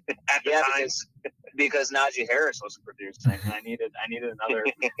 At the time? Because Najee Harris wasn't producing. I needed another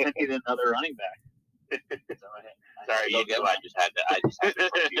running back. Sorry, you do. I just had to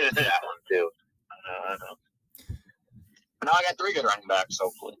confuse that one too. I know. Now I got 3 good running backs,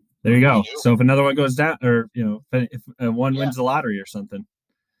 hopefully. There you go. So if another one goes down, or if one wins the lottery or something,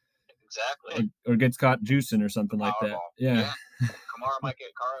 exactly, or gets caught juicing or something like that, yeah.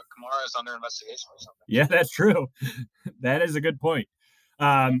 Kamara is under investigation or something. Yeah, that's true. That is a good point.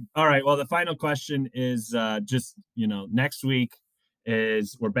 All right. Well, the final question is just next week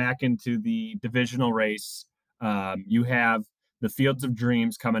is we're back into the divisional race. You have the Fields of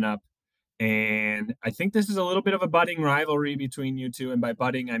Dreams coming up. And I think this is a little bit of a budding rivalry between you two. And by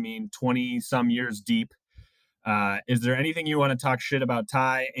budding, I mean 20-some years deep. Is there anything you want to talk shit about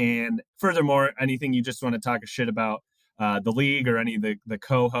Ty? And furthermore, anything you just want to talk shit about the league or any of the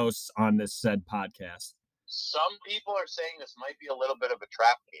co-hosts on this said podcast? Some people are saying this might be a little bit of a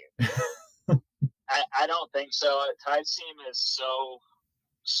trap game. I don't think so. Ty's team is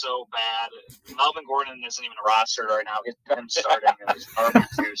so bad. Melvin Gordon isn't even rostered right now. He's been starting in his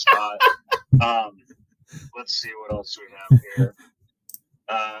RB2 spot. Let's see what else we have here.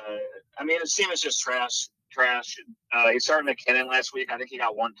 I mean, his team is just trash. He started McKinnon last week. I think he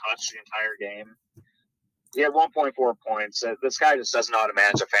got 1 touch the entire game. He had 1.4 points. This guy just doesn't know how to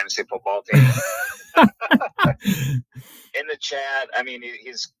manage a fantasy football team. In the chat, I mean,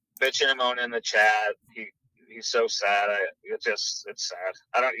 he's bitching and moaning in the chat. He's so sad. It's sad.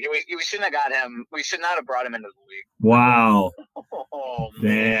 We shouldn't have got him. We should not have brought him into the league. Wow. Oh,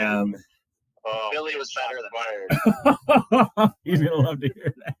 damn. Billy was better than fired. He's gonna love to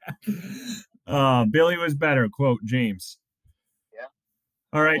hear that. Billy was better. Quote James. Yeah.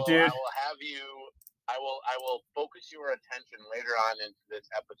 All right, dude. I will focus your attention later on into this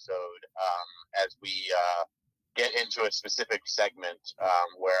episode as we get into a specific segment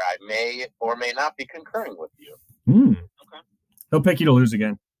where I may or may not be concurring with you. Okay. He'll pick you to lose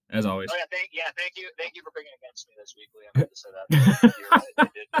again, as always. Oh, thank you for picking against me this week, Liam. I have to say that. You're right, I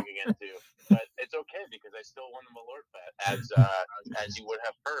did pick against you, but it's okay because I still won the Malort bet, as you would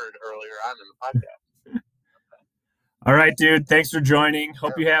have heard earlier on in the podcast. All right, dude. Thanks for joining.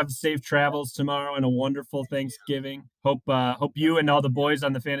 Hope you have safe travels tomorrow and a wonderful Thanksgiving. Hope you and all the boys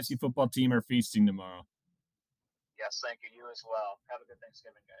on the fantasy football team are feasting tomorrow. Yes, thank you. You as well. Have a good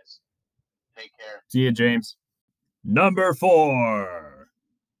Thanksgiving, guys. Take care. See you, James. Number 4,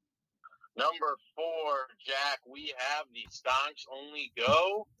 Jack. We have the Stonks only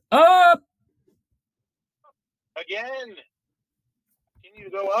go up again.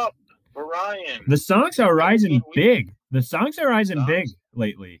 Continue to go up. For Ryan. The Stonks are rising big. Big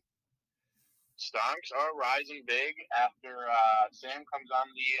lately. Stonks are rising big after Ryan comes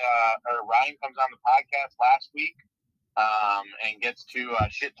on the podcast last week and gets to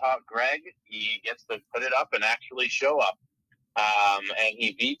shit talk Greg. He gets to put it up and actually show up. And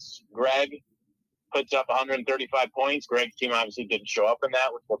he beats Greg puts up 135 points. Greg's team obviously didn't show up in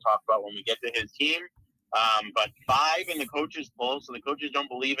that, which we'll talk about when we get to his team. But 5 in the coaches' poll, so the coaches don't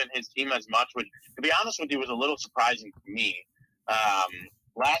believe in his team as much, which, to be honest with you, was a little surprising to me.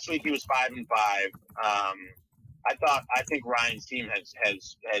 Last week he was 5-5. I think Ryan's team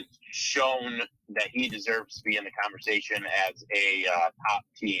has shown that he deserves to be in the conversation as a top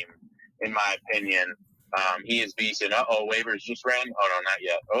team, in my opinion. He is decent. Waivers just ran. Oh no, not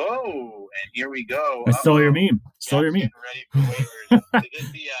yet. Oh, and here we go. I stole your meme. Stole your meme. Getting ready for waivers. This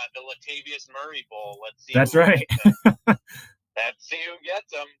is the Latavius Murray Bowl. Let's see. That's right. Let's see who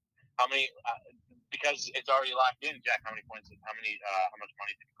gets them. How many? Because it's already locked in. Jack, how many points? How much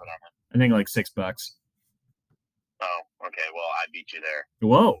money did you put on it? I think like $6. Oh, okay. Well, I beat you there.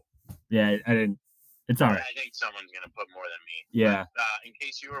 Whoa. Yeah, I didn't. It's all right. I think someone's going to put more than me. Yeah. But, in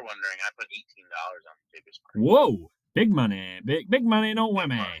case you were wondering, I put $18 on Latavius Murray. Whoa. Big money. Big money, no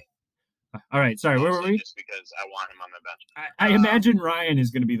women. All right. Sorry, where were we? Just because I want him on my bench. I imagine Ryan is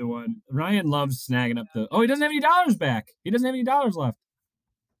going to be the one. Ryan loves snagging up the. Oh, he doesn't have any dollars back. He doesn't have any dollars left.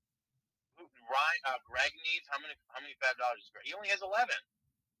 Ryan, Greg needs how many $5 is Greg? He only has 11.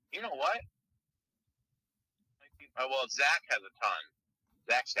 You know what? Well, Zach has a ton.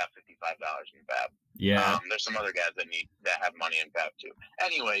 Zach's got $55 in FAB. Yeah. There's some other guys that have money in FAB too.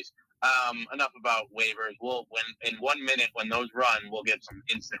 Anyways, enough about waivers. In 1 minute when those run, we'll get some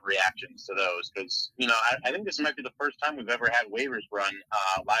instant reactions to those because I think this might be the first time we've ever had waivers run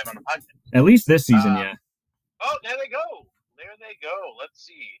live on the podcast. At least this season, yeah. Oh, there they go. Let's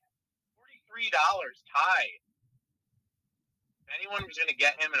see. $43 Ty. If anyone was going to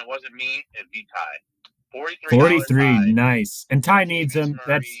get him and it wasn't me, it'd be Ty. 43, nice. And Ty needs him.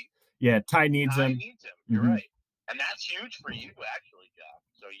 Ty needs him. You're right. And that's huge for you, actually, Jeff.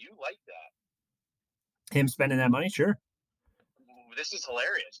 So you like that. Him spending that money? Sure. This is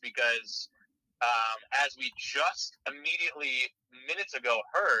hilarious because as we just immediately minutes ago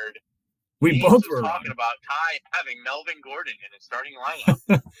heard, we both were talking about Ty having Melvin Gordon in his starting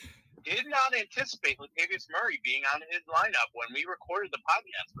lineup. Did not anticipate Latavius Murray being on his lineup when we recorded the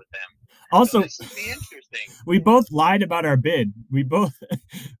podcast with him. Also, so this would be interesting. We both lied about our bid.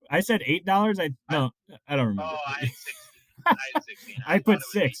 I said $8. I don't remember. Oh, I had 16. I put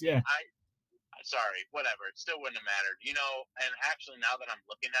 6. Yeah. Sorry, whatever. It still wouldn't have mattered. And actually, now that I'm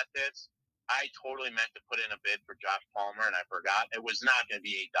looking at this, I totally meant to put in a bid for Josh Palmer, and I forgot. It was not going to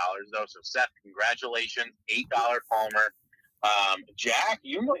be $8 though. So Seth, congratulations, $8 Palmer. Jack,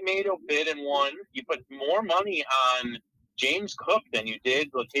 you made a bid and won. You put more money on James Cook than you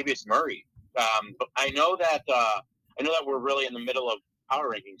did Latavius Murray. But I know that we're really in the middle of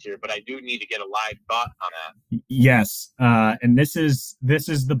power rankings here, but I do need to get a live thought on that. Yes, and this is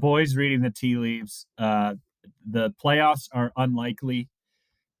the boys reading the tea leaves. The playoffs are unlikely,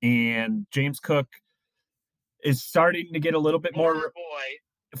 and James Cook is starting to get a little bit more.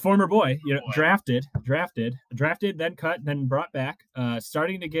 Former boy, drafted, then cut, then brought back.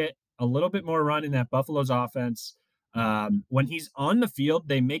 Starting to get a little bit more run in that Buffalo's offense. When he's on the field,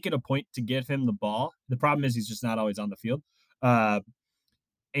 they make it a point to give him the ball. The problem is he's just not always on the field. And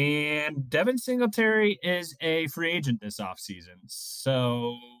Devin Singletary is a free agent this offseason.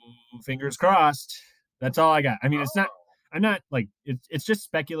 So fingers crossed. That's all I got. I mean, it's just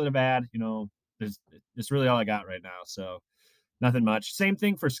speculative ad, it's really all I got right now. So nothing much. Same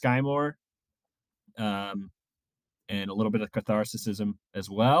thing for Sky Moore. And a little bit of catharsism as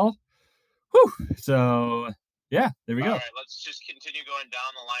well. Whew. So yeah, there we go. All right, let's just continue going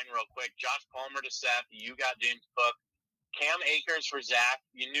down the line real quick. Josh Palmer to Seth. You got James Cook. Cam Akers for Zach.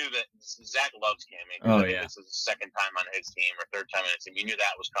 You knew that Zach loves Cam Akers. Oh, yeah. This is the second time on his team or third time on his team. You knew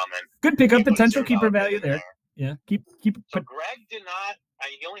that was coming. Good pickup, potential keeper value there. Yeah, keep. So Greg did not.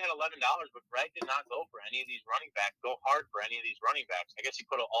 He only had $11, but Greg did not go for any of these running backs. Go hard for any of these running backs. I guess he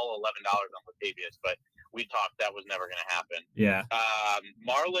put all $11 on Latavius, but we talked that was never going to happen. Yeah.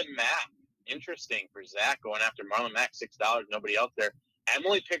 Marlon Mack. Interesting for Zach going after Marlon Mack, $6. Nobody else there.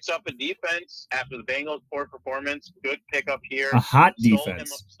 Emily picks up a defense after the Bengals' poor performance. Good pickup here. A hot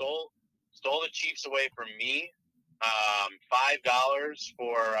defense. Stole the Chiefs away from me. $5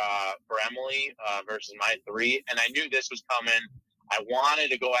 for Emily versus my $3, and I knew this was coming. I wanted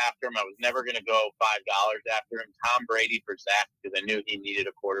to go after him. I was never going to go $5 after him. Tom Brady for Zach because I knew he needed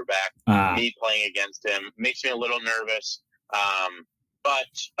a quarterback. Me playing against him makes me a little nervous.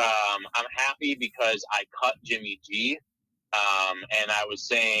 But I'm happy because I cut Jimmy G. And I was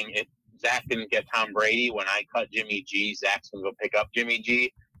saying if Zach didn't get Tom Brady, when I cut Jimmy G, Zach's going to go pick up Jimmy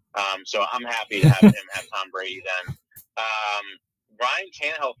G. So I'm happy to have him have Tom Brady then. Ryan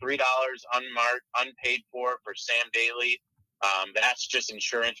Tannehill, $3 unmarked, unpaid for Sam Daly. That's just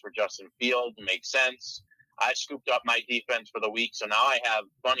insurance for Justin Fields. Makes sense. I scooped up my defense for the week, so now I have,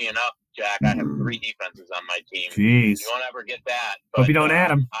 funny enough, Jack, I have 3 defenses on my team. Jeez. You won't ever get that. Hope you don't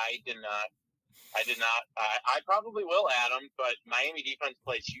add them. I did not. I probably will add them, but Miami defense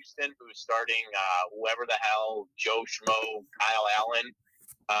plays Houston, who's starting whoever the hell, Joe Schmo, Kyle Allen.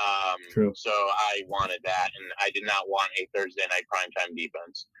 True. So I wanted that, and I did not want a Thursday night primetime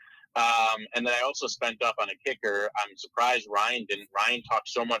defense. And then I also spent up on a kicker. I'm surprised Ryan didn't. Ryan talked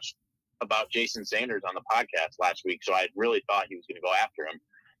so much about Jason Sanders on the podcast last week, so I really thought he was going to go after him.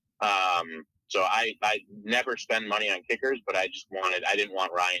 So I never spend money on kickers, but I didn't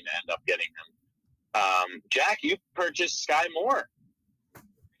want Ryan to end up getting him. Jack, you purchased Sky Moore.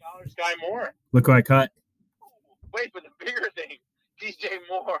 $3 Sky Moore. Look who I cut. Wait for the bigger thing. DJ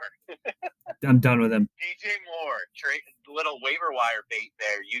Moore. I'm done with him. DJ Moore, little waiver wire bait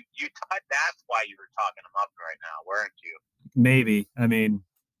there. You thought that's why you were talking him up right now, weren't you? Maybe. I mean,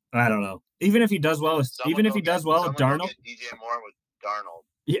 I don't know. Even if he does well with Darnold. DJ Moore with Darnold.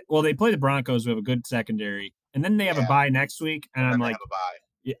 Yeah. Well, they play the Broncos, who have a good secondary, and then they have a bye next week, and I'm like,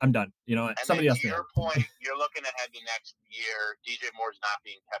 yeah, I'm done. You know what? And somebody else. To your point, you're looking ahead to next year. DJ Moore's not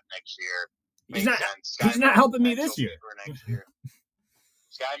being kept next year. He's not helping me this year.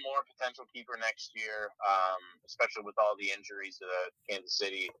 Sky Moore, potential keeper next year, especially with all the injuries to Kansas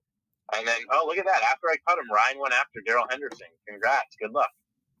City. And then, look at that. After I cut him, Ryan went after Darrell Henderson. Congrats. Good luck.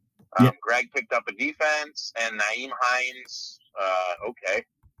 Greg picked up a defense, and Naeem Hines. Okay.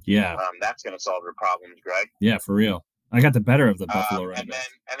 Yeah. That's going to solve your problems, Greg. Yeah, for real. I got the better of the Buffalo running back.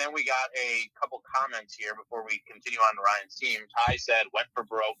 And then we got a couple comments here before we continue on to Ryan's team. Ty said, went for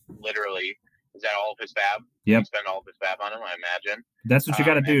broke, literally. Is that all of his fab? Yep. Spend all of his fab on him, I imagine. That's what you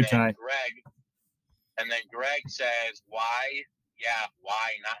got to do, Ty. Greg says, why? Yeah,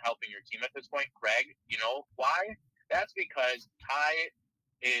 why not helping your team at this point? Greg, you know why? That's because Ty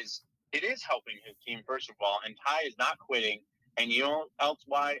is helping his team, first of all, and Ty is not quitting. And you know else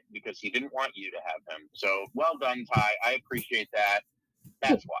why? Because he didn't want you to have him. So well done, Ty. I appreciate that.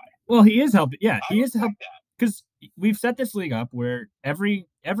 That's why. Well, he is helping. Yeah, he is helping. Because we've set this league up where every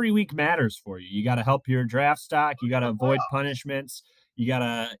week matters for you. You got to help your draft stock. You got to avoid punishments. You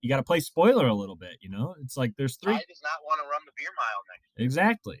gotta play spoiler a little bit. You know, it's like there's 3. Ty does not want to run the beer mile next year.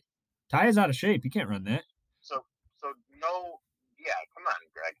 Exactly. Ty is out of shape. He can't run that. So no. Yeah, come on,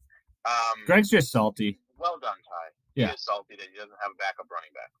 Greg. Greg's just salty. Well done, Ty. Yeah. He is salty that he doesn't have a backup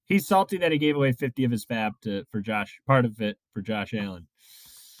running back. He's salty that he gave away 50 of his fab for Josh, part of it for Josh Allen.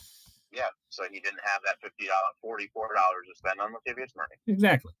 Yeah, so he didn't have that $44 to spend on Latavius Murray.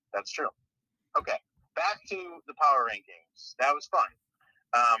 Exactly. That's true. Okay, back to the power rankings. That was fun.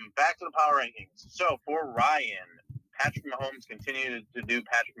 Back to the power rankings. So for Ryan, Patrick Mahomes continued to do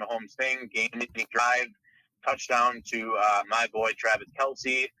Patrick Mahomes thing. Game-winning drive, touchdown to my boy Travis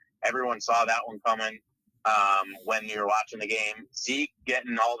Kelce. Everyone saw that one coming. When you're watching the game, Zeke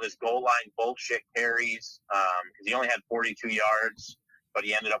getting all this goal line bullshit carries because he only had 42 yards, but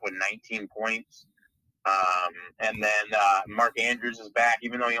he ended up with 19 points. And then Mark Andrews is back,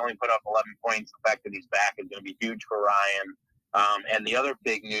 even though he only put up 11 points. The fact that he's back is going to be huge for Ryan. And the other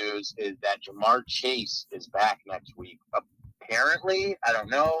big news is that Jamar Chase is back next week. Apparently, I don't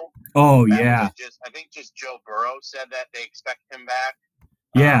know. Oh, yeah. I think just Joe Burrow said that they expect him back.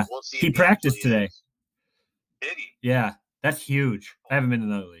 Yeah, we'll see. He practiced today. Did he? Yeah, that's huge. I haven't been in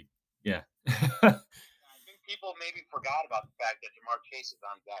another league. Yeah. I think people maybe forgot about the fact that Jamar Chase is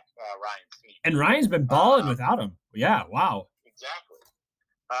on Ryan's team. And Ryan's been balling without him. Yeah, wow. Exactly.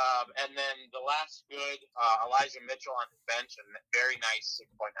 And then the last good, Elijah Mitchell on his bench, and very nice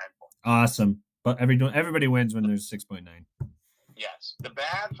 6.9 points. Awesome. But everybody wins when there's 6.9. Yes. The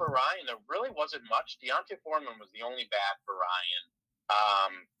bad for Ryan, there really wasn't much. Deontay Foreman was the only bad for Ryan.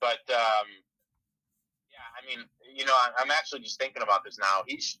 I mean, you know, I'm actually just thinking about this now.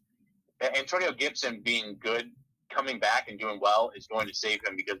 Antonio Gibson being good, coming back and doing well is going to save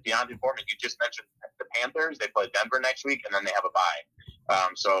him because Deontay Foreman, you just mentioned the Panthers. They play Denver next week, and then they have a bye.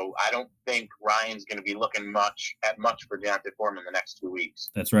 So I don't think Ryan's going to be looking much for Deontay Foreman the next 2 weeks.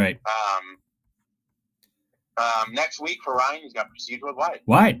 That's right. Next week for Ryan, he's got proceed with White.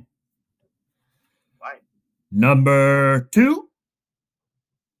 White. Number 2?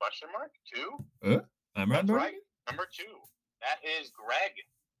 Question mark? 2? I'm right. Right. Number 2. That is Greg.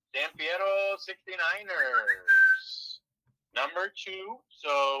 San Fierro 69ers. Number 2.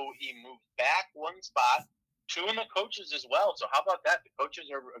 So he moved back one spot. 2 in the coaches as well. So how about that? The coaches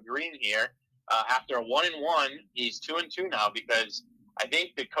are agreeing here. After a 1-1, he's 2-2 now because I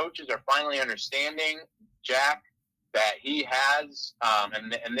think the coaches are finally understanding, Jack, that he has,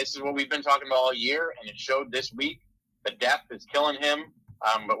 and this is what we've been talking about all year, and it showed this week, The depth is killing him,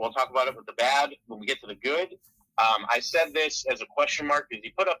 but we'll talk about it with the bad when we get to the good. I said this as a question mark because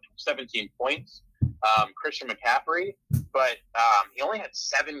he put up 17 points, Christian McCaffrey, but he only had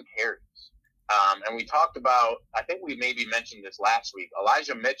 7 carries. And we talked about, I think we maybe mentioned this last week,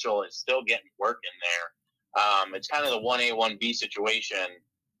 Elijah Mitchell is still getting work in there. It's kind of the 1A, 1B situation.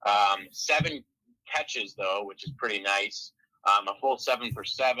 7 catches, though, which is pretty nice. A full 7 for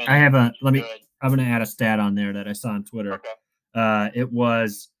 7. I'm going to add a stat on there that I saw on Twitter. Okay. It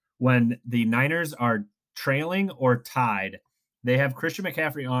was when the Niners are trailing or tied, they have Christian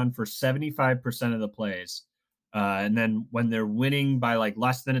McCaffrey on for 75% of the plays. And then when they're winning by like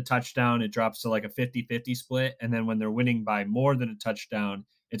less than a touchdown, it drops to like a 50-50 split. And then when they're winning by more than a touchdown,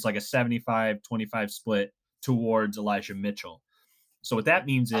 it's like a 75-25 split towards Elijah Mitchell. So what that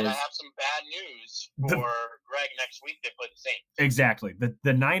means is, and I have some bad news for Greg next week. They play the Saints. Exactly.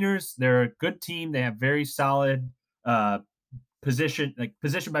 The Niners, they're a good team. They have very solid position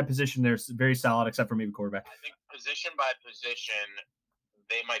by position. They're very solid, except for maybe quarterback. I think position by position,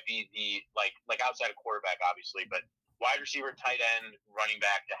 they might be the like outside of quarterback, obviously, but wide receiver, tight end, running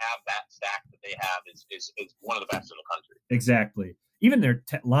back, to have that stack that they have is one of the best in the country. Exactly. Even their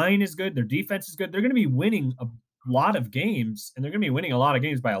line is good. Their defense is good. They're going to be winning a lot of games, and they're going to be winning a lot of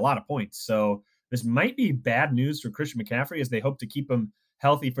games by a lot of points. So this might be bad news for Christian McCaffrey as they hope to keep him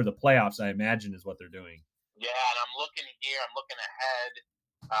healthy for the playoffs, I imagine, is what they're doing. Yeah, and I'm looking ahead,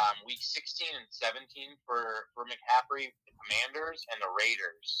 week 16 and 17 for McCaffrey, the Commanders, and the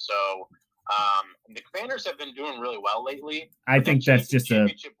Raiders. So the Commanders have been doing really well lately. I think that's just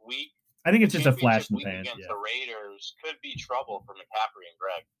championship week. I think it's just a flash in the pan. Against the Raiders could be trouble for McCaffrey and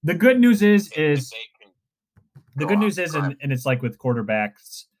Greg. The good news is and it's like with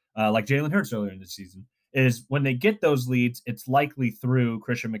quarterbacks, like Jalen Hurts earlier in the season, is when they get those leads, it's likely through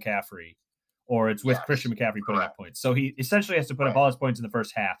Christian McCaffrey, or it's with Christian McCaffrey putting up points. So he essentially has to put up all his points in the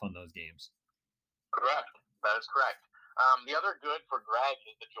first half on those games. Correct. That is correct. The other good for Greg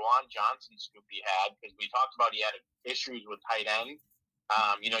is the Juwan Johnson scoop he had, because we talked about he had issues with tight end.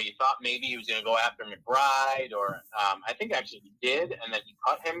 You thought maybe he was going to go after McBride, or I think actually he did, and then he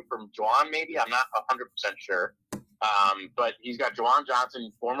cut him from Juwan maybe. I'm not 100% sure. But he's got Juwan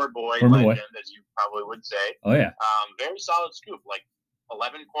Johnson, former boy legend, as you probably would say. Oh, yeah. Very solid scoop, like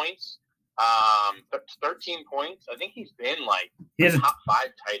 11 points, 13 points. I think he's been like top 5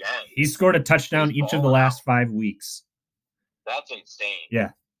 tight end. He's scored a touchdown each of the last 5 weeks. That's insane.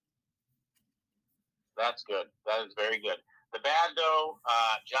 Yeah. That's good. That is very good. The bad, though,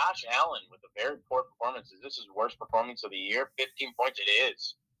 Josh Allen with a very poor performance. Is this his worst performance of the year? 15 points. It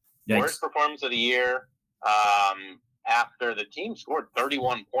is. Yikes. Worst performance of the year. After the team scored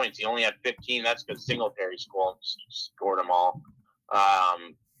 31 points, he only had 15. That's because Singletary scored them all.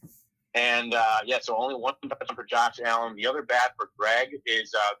 So only 1 touchdown for Josh Allen. The other bad for Greg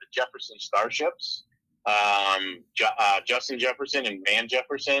is the Jefferson Starships, Justin Jefferson and Van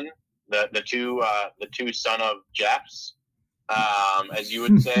Jefferson, the two son of Jeffs, as you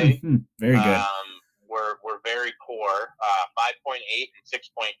would say. Very good. We're very poor. 5.8 and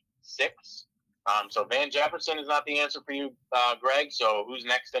 6.6. So Van Jefferson is not the answer for you, Greg. So who's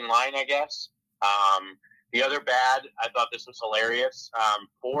next in line, I guess? The other bad, I thought this was hilarious.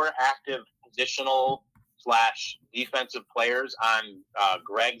 4 active positional / defensive players on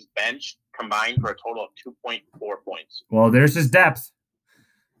Greg's bench combined for a total of 2.4 points. Well, there's his depth.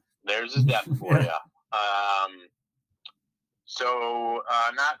 There's his depth for you. So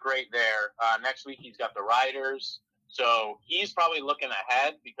not great there. Next week he's got the Riders. So he's probably looking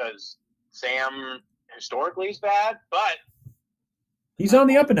ahead because Sam historically is bad, but he's on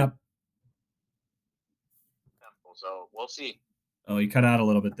the up and up. So we'll see. Oh, you cut out a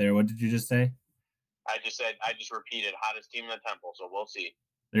little bit there. What did you just say? I just repeated hottest team in the Temple. So we'll see.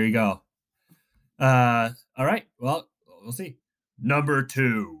 There you go. All right. Well, we'll see. Number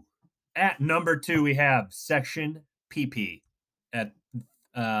 2. At number 2, we have Section PP. At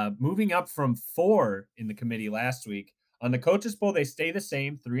moving up from 4 in the committee last week. On the Coaches Poll, they stay the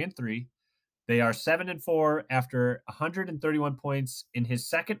same, 3-3. They are 7-4 after 131 points in his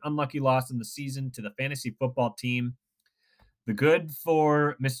second unlucky loss in the season to the fantasy football team. The good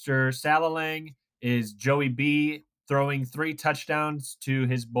for Mr. Salalang is Joey B throwing 3 touchdowns to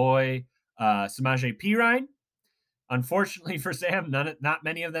his boy Samaje Perine. Unfortunately for Sam, none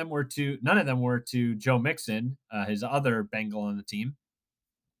of them were to Joe Mixon, his other Bengal on the team.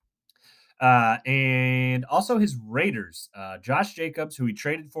 And also his Raiders, Josh Jacobs, who he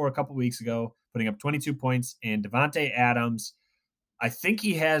traded for a couple weeks ago, putting up 22 points, and Devontae Adams. I think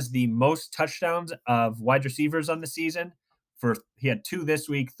he has the most touchdowns of wide receivers on the season. He had 2 this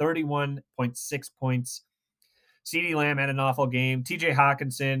week, 31.6 points. CeeDee Lamb had an awful game. TJ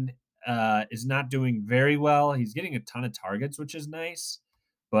Hawkinson is not doing very well. He's getting a ton of targets, which is nice,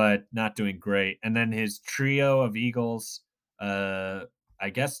 but not doing great. And then his trio of Eagles, I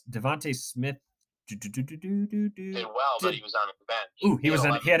guess Devontae Smith Did well, but he was on the bench.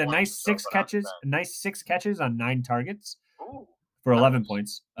 He had a nice 6 catches on 9 targets. Ooh, for 11 nice.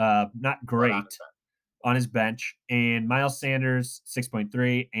 points. Not great on his bench. And Miles Sanders,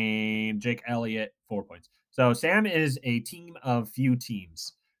 6.3, and Jake Elliott, 4 points. So Sam is a team of few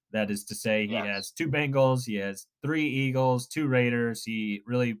teams. That is to say, he has 2 Bengals, he has 3 Eagles, 2 Raiders. He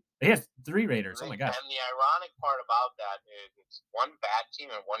has 3 Raiders. Oh my gosh. And the ironic part about that is it's one bad team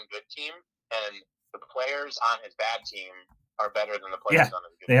and one good team, and the players on his bad team are better than the players on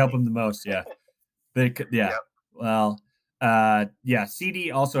his good team. They help him the most, yeah. Yep. Well,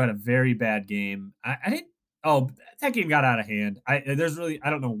 CD also had a very bad game. That game got out of hand. I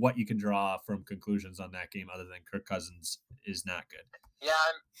don't know what you can draw from conclusions on that game other than Kirk Cousins is not good. Yeah,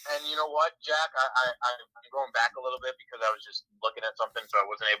 and you know what, Jack? I'm going back a little bit because I was just looking at something, so I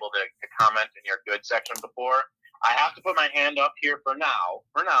wasn't able to comment in your good section before. I have to put my hand up here for now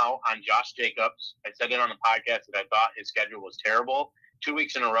on Josh Jacobs. I said it on the podcast that I thought his schedule was terrible. 2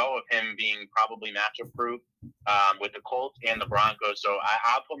 weeks in a row of him being probably matchup proof with the Colts and the Broncos. So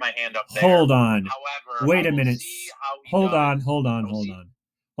I'll put my hand up there. Hold on. However, wait a minute. Hold on.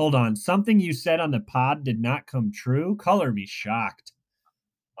 Something you said on the pod did not come true. Color me shocked.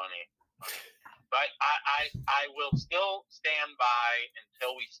 Funny. But I will still stand by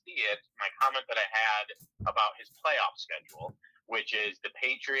until we see it. My comment that I had about his playoff schedule, which is the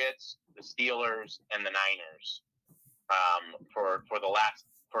Patriots, the Steelers, and the Niners. For the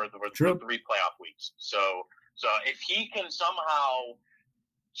 3 playoff weeks. So if he can somehow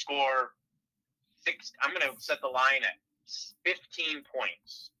score 6, I'm going to set the line at 15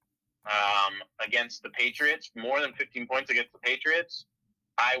 points against the Patriots, more than 15 points against the Patriots,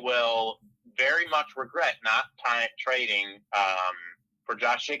 I will very much regret not trading for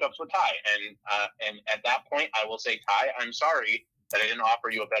Josh Jacobs with Ty. And at that point, I will say, Ty, I'm sorry that I didn't offer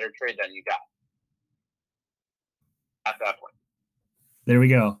you a better trade than you got. At that point. There we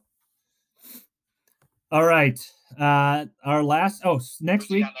go. All right. Our last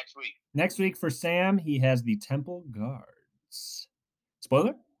next week. Next week for Sam, he has the Temple Guards.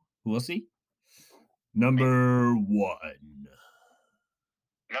 Spoiler? We'll see. Number 1.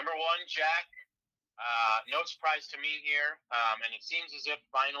 Number 1, Jack. No surprise to me here. And it seems as if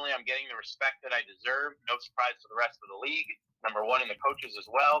finally I'm getting the respect that I deserve. No surprise to the rest of the league. Number 1 in the coaches as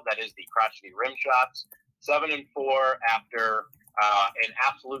well. That is the crotchety rim shots. 7-4 after an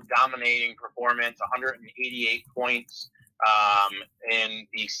absolute dominating performance, 188 points in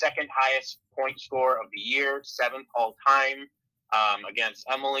the second highest point score of the year, 7th all time against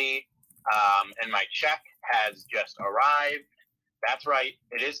Emily. And my check has just arrived. That's right.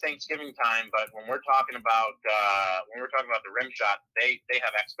 It is Thanksgiving time, but when we're talking about the rim shot, they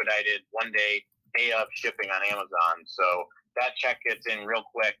have expedited 1 day of shipping on Amazon. So that check gets in real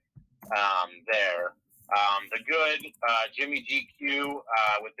quick there. The good Jimmy GQ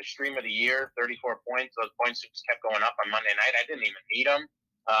with the stream of the year, 34 points. Those points just kept going up on Monday night. I didn't even need them.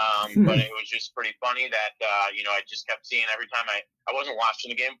 But it was just pretty funny that, I just kept seeing every time I wasn't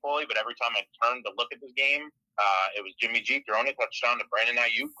watching the game fully, but every time I turned to look at this game, it was Jimmy G throwing a touchdown to Brandon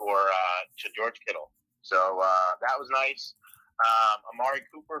Ayuk or to George Kittle. So that was nice. Amari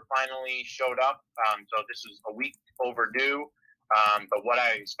Cooper finally showed up. So this is a week overdue. But what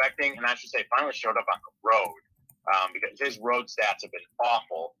I was expecting, and I should say finally showed up on the road because his road stats have been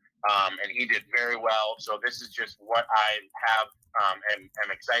awful. And he did very well. So this is just what I have and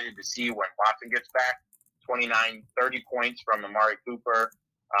am excited to see when Watson gets back. 30 points from Amari Cooper.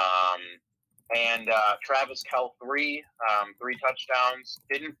 And Travis Kelce, 3 touchdowns.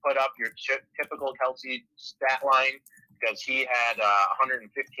 Didn't put up your typical Kelce stat line because he had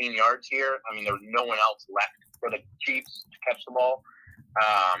 115 yards here. I mean, there was no one else left for the Chiefs to catch the ball.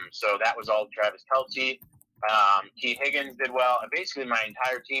 So that was all Travis Kelce. T. Higgins did well. Basically, my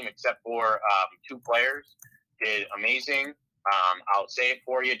entire team, except for 2 players, did amazing. I'll say it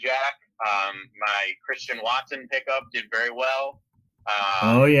for you, Jack. My Christian Watson pickup did very well.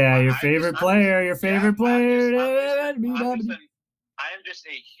 Your favorite player. I am just a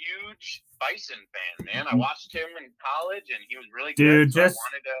huge Bison fan, man. I watched him in college, and he was really good. Dude, so I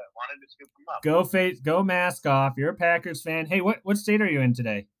wanted to scoop him up. Go mask off. You're a Packers fan. Hey, what state are you in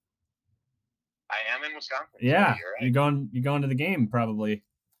today? I am in Wisconsin. Yeah, so you're right. You're going to the game probably.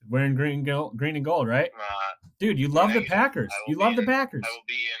 Wearing green and gold, right? Dude, you love the Packers. You love the Packers. I will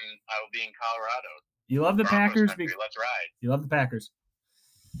be in Colorado. You love the Packers. Let's ride. You love the Packers.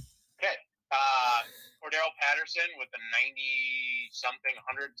 Okay. For Cordero Patterson with a 90-something,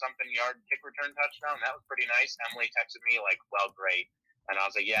 100-something yard kick return touchdown. That was pretty nice. Emily texted me like, well, great. And I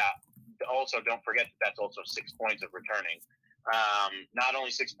was like, yeah. Also, don't forget that's also 6 points of returning. Not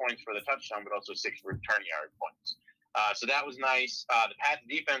only 6 points for the touchdown, but also 6 return yard points. So that was nice. The Pats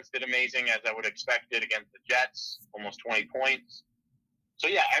defense did amazing, as I would expect it, against the Jets, almost 20 points.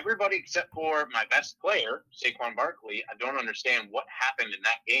 So, yeah, everybody except for my best player, Saquon Barkley, I don't understand what happened in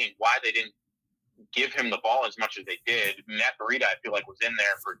that game, why they didn't give him the ball as much as they did. Matt Breida, I feel like, was in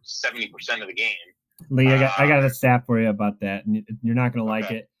there for 70% of the game. Lee, I got a stat for you about that, and you're not going to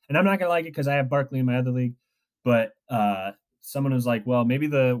like it. And I'm not going to like it because I have Barkley in my other league. But someone was like, well, maybe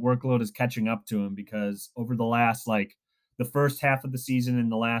the workload is catching up to him because over the last, the first half of the season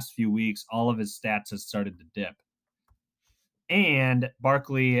and the last few weeks, all of his stats have started to dip. And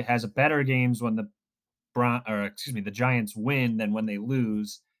Barkley has better games when the Giants win than when they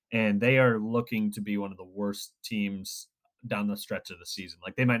lose. And they are looking to be one of the worst teams down the stretch of the season.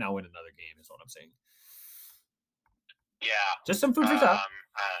 Like, they might not win another game is what I'm saying. Yeah. Just some food for thought. I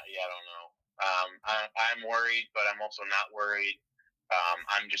don't know. I'm worried, but I'm also not worried.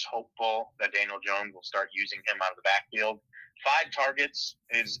 I'm just hopeful that Daniel Jones will start using him out of the backfield. 5 targets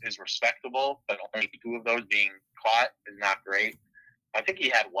is respectable, but only 2 of those being caught is not great. I think he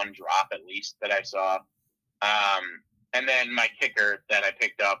had 1 drop at least that I saw. And then my kicker that I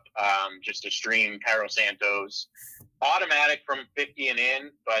picked up, just to stream, Cairo Santos, automatic from 50 and in,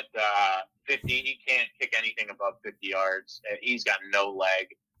 but 50, he can't kick anything above 50 yards. He's got no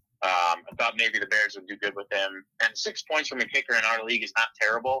leg. I thought maybe the Bears would do good with him. And 6 points from a kicker in our league is not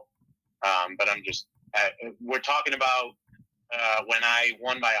terrible. But I'm just we're talking about when I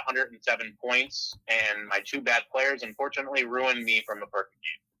won by 107 points, and my 2 bad players unfortunately ruined me from a perfect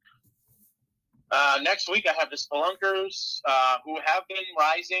game. Next week, I have the Spelunkers, who have been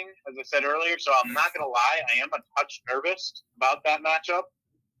rising, as I said earlier, so I'm not going to lie. I am a touch nervous about that matchup.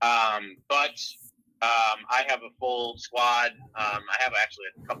 But I have a full squad. I have actually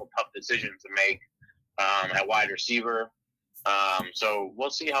a couple tough decisions to make at wide receiver. So we'll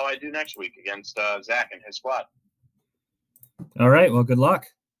see how I do next week against Zach and his squad. All right. Well, good luck.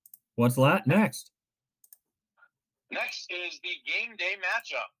 What's next? Next is the game day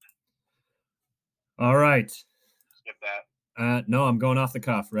matchup. All right. Skip that. No, I'm going off the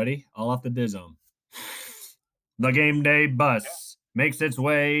cuff. Ready? All off the Dizome. The game day bus makes its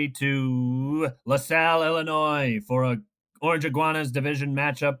way to LaSalle, Illinois for a Orange Iguanas division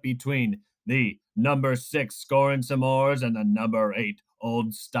matchup between the number 6 Scoring S'mores and the number 8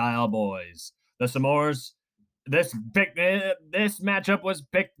 Old Style Boys. The S'mores, this matchup was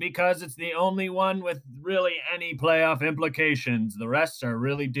picked because it's the only one with really any playoff implications. The rest are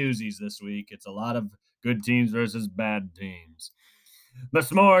really doozies this week. It's a lot of good teams versus bad teams. The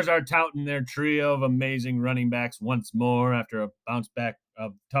S'mores are touting their trio of amazing running backs once more after a bounce back, a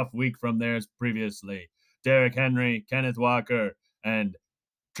tough week from theirs previously. Derrick Henry, Kenneth Walker, and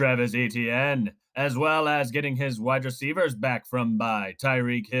Travis Etienne, as well as getting his wide receivers back from bye,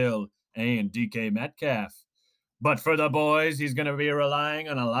 Tyreek Hill and DK Metcalf. But for the boys, he's going to be relying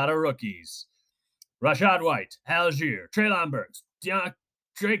on a lot of rookies. Rashad White, Algier, Treylon Burks,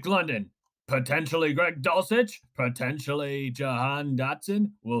 Drake London, potentially Greg Dulcich, potentially Jahan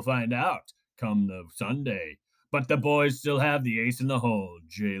Dotson. We'll find out come the Sunday. But the boys still have the ace in the hole,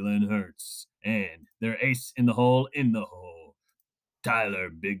 Jalen Hurts, and their ace in the hole, Tyler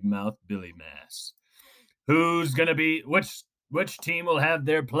Big Mouth Billy Mass. Who's going to be, which team will have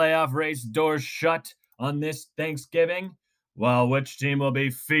their playoff race doors shut on this Thanksgiving? Well, which team will be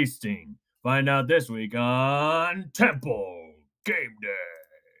feasting? Find out this week on Temple Game Day.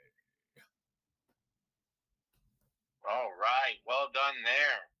 All right. Well done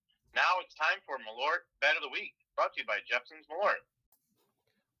there. Now it's time for Malort Bet of the Week, brought to you by Jepson's Malort.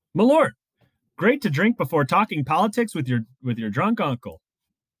 Malort, great to drink before talking politics with your drunk uncle.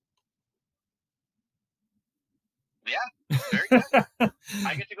 Yeah, very good.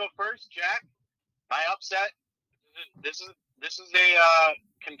 I get to go first, Jack. My upset. This is a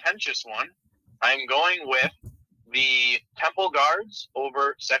contentious one. I'm going with the Temple Guards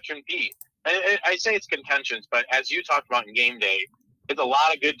over Section P. I say it's contentious, but as you talked about in game day, it's a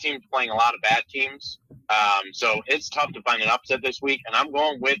lot of good teams playing a lot of bad teams. So it's tough to find an upset this week, and I'm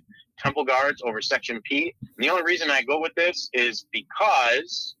going with Temple Guards over Section P. And the only reason I go with this is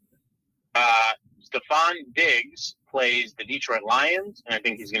because Stephon Diggs plays the Detroit Lions, and I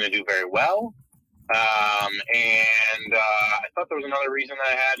think he's going to do very well. And I thought there was another reason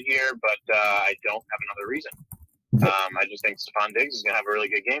that I had here, but I don't have another reason. I just think Stephon Diggs is going to have a really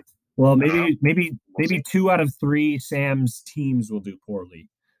good game. Well, maybe 2 out of 3 Sam's teams will do poorly.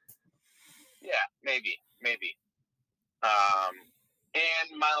 Yeah, maybe.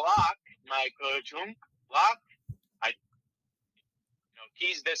 And my lock, my Kachunk lock, I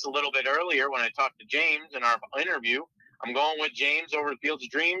teased this a little bit earlier when I talked to James in our interview. I'm going with James over the Fields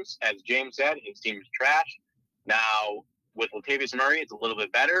of Dreams. As James said, his team is trash. Now, with Latavius Murray, it's a little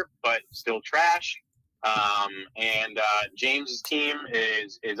bit better, but still trash. And James's team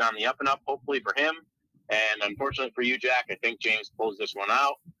is on the up and up, hopefully for him. And unfortunately for you, Jack, I think James pulls this one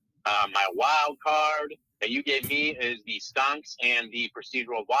out. My wild card that you gave me is the Stonks and the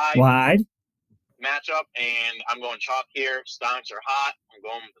procedural wide matchup, and I'm going chalk here. Stonks are hot. I'm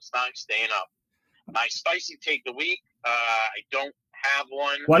going with the Stonks staying up. My spicy take the week. I don't have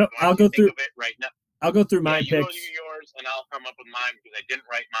one. I'll go through it right now. I'll go through my picks. You go through yours, and I'll come up with mine because I didn't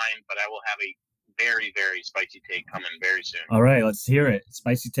write mine, but I will have a very, very spicy take coming very soon. All right, let's hear it.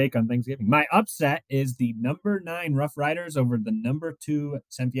 Spicy take on Thanksgiving. My upset is the number 9 Rough Riders over the number 2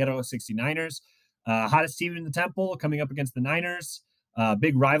 San Fierro 69ers. Hottest team in the Temple coming up against the Niners.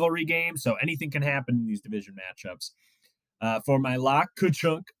 Big rivalry game, so anything can happen in these division matchups. For my lock,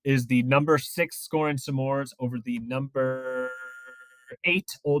 Kuchunk is the number 6 scoring Samoas over the number 8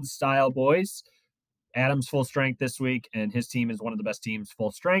 Old Style Boys. Adams full strength this week, and his team is one of the best teams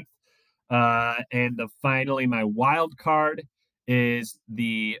full strength. And finally, my wild card is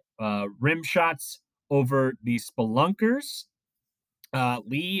the rim shots over the Spelunkers.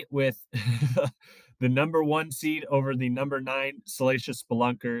 Lee with the number 1 seed over the number 9 Salacious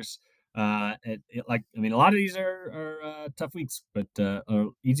Spelunkers. A lot of these are tough weeks, but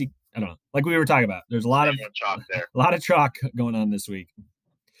easy. I don't know. Like we were talking about, there's a lot of chalk going on this week.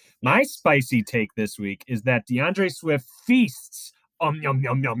 My spicy take this week is that DeAndre Swift feasts on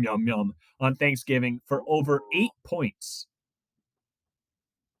Thanksgiving for over 8 points.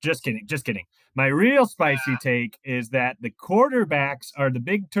 Just kidding. My real spicy take is that the quarterbacks are the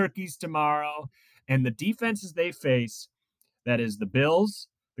big turkeys tomorrow, and the defenses they face, that is the Bills,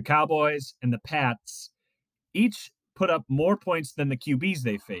 the Cowboys, and the Pats, each put up more points than the QBs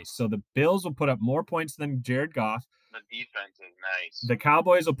they face. So the Bills will put up more points than Jared Goff. The defense is nice. The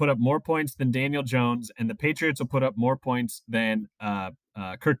Cowboys will put up more points than Daniel Jones, and the Patriots will put up more points than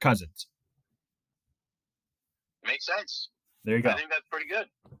Kirk Cousins. Makes sense. There you go. I think that's pretty good.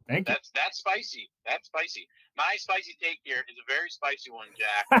 Thank you. That's spicy. My spicy take here is a very spicy one,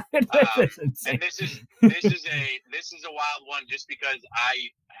 Jack. And this is a wild one just because I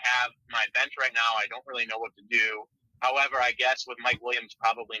have my bench right now. I don't really know what to do. However, I guess with Mike Williams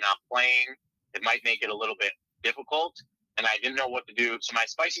probably not playing, it might make it a little bit difficult, and I didn't know what to do. So my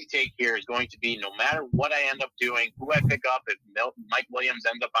spicy take here is going to be, no matter what I end up doing, who I pick up, if Mike Williams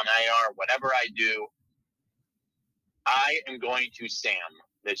ends up on IR, whatever I do, I am going to Sam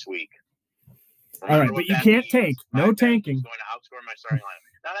this week. All right, but you can't tank. No tanking. Going to outscore my starting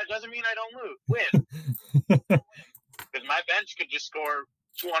lineup. Now that doesn't mean I don't win, because my bench could just score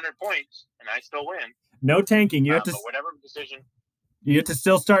 200 points and I still win. No tanking. You have to. Whatever decision. You have to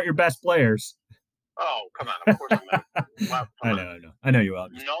still start your best players. Oh, come on. Of course I'm going to. I know you will.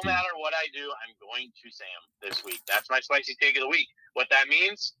 No matter what I do, I'm going to Sam this week. That's my spicy take of the week. What that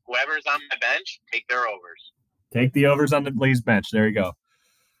means, whoever's on my bench, take their overs. Take the overs on the Lee's bench. There you go.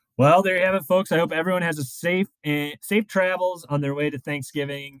 Well, there you have it, folks. I hope everyone has a safe travels on their way to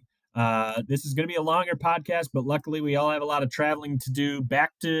Thanksgiving. This is going to be a longer podcast, but luckily we all have a lot of traveling to do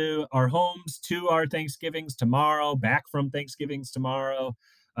back to our homes, to our Thanksgivings tomorrow, back from Thanksgivings tomorrow.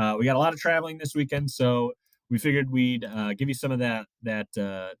 We got a lot of traveling this weekend, so we figured we'd give you some of that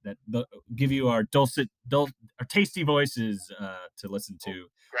give you our our tasty voices to listen to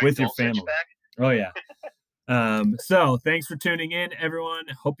with your family. Oh yeah. So thanks for tuning in, everyone.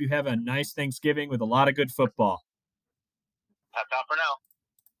 Hope you have a nice Thanksgiving with a lot of good football. Tap for now.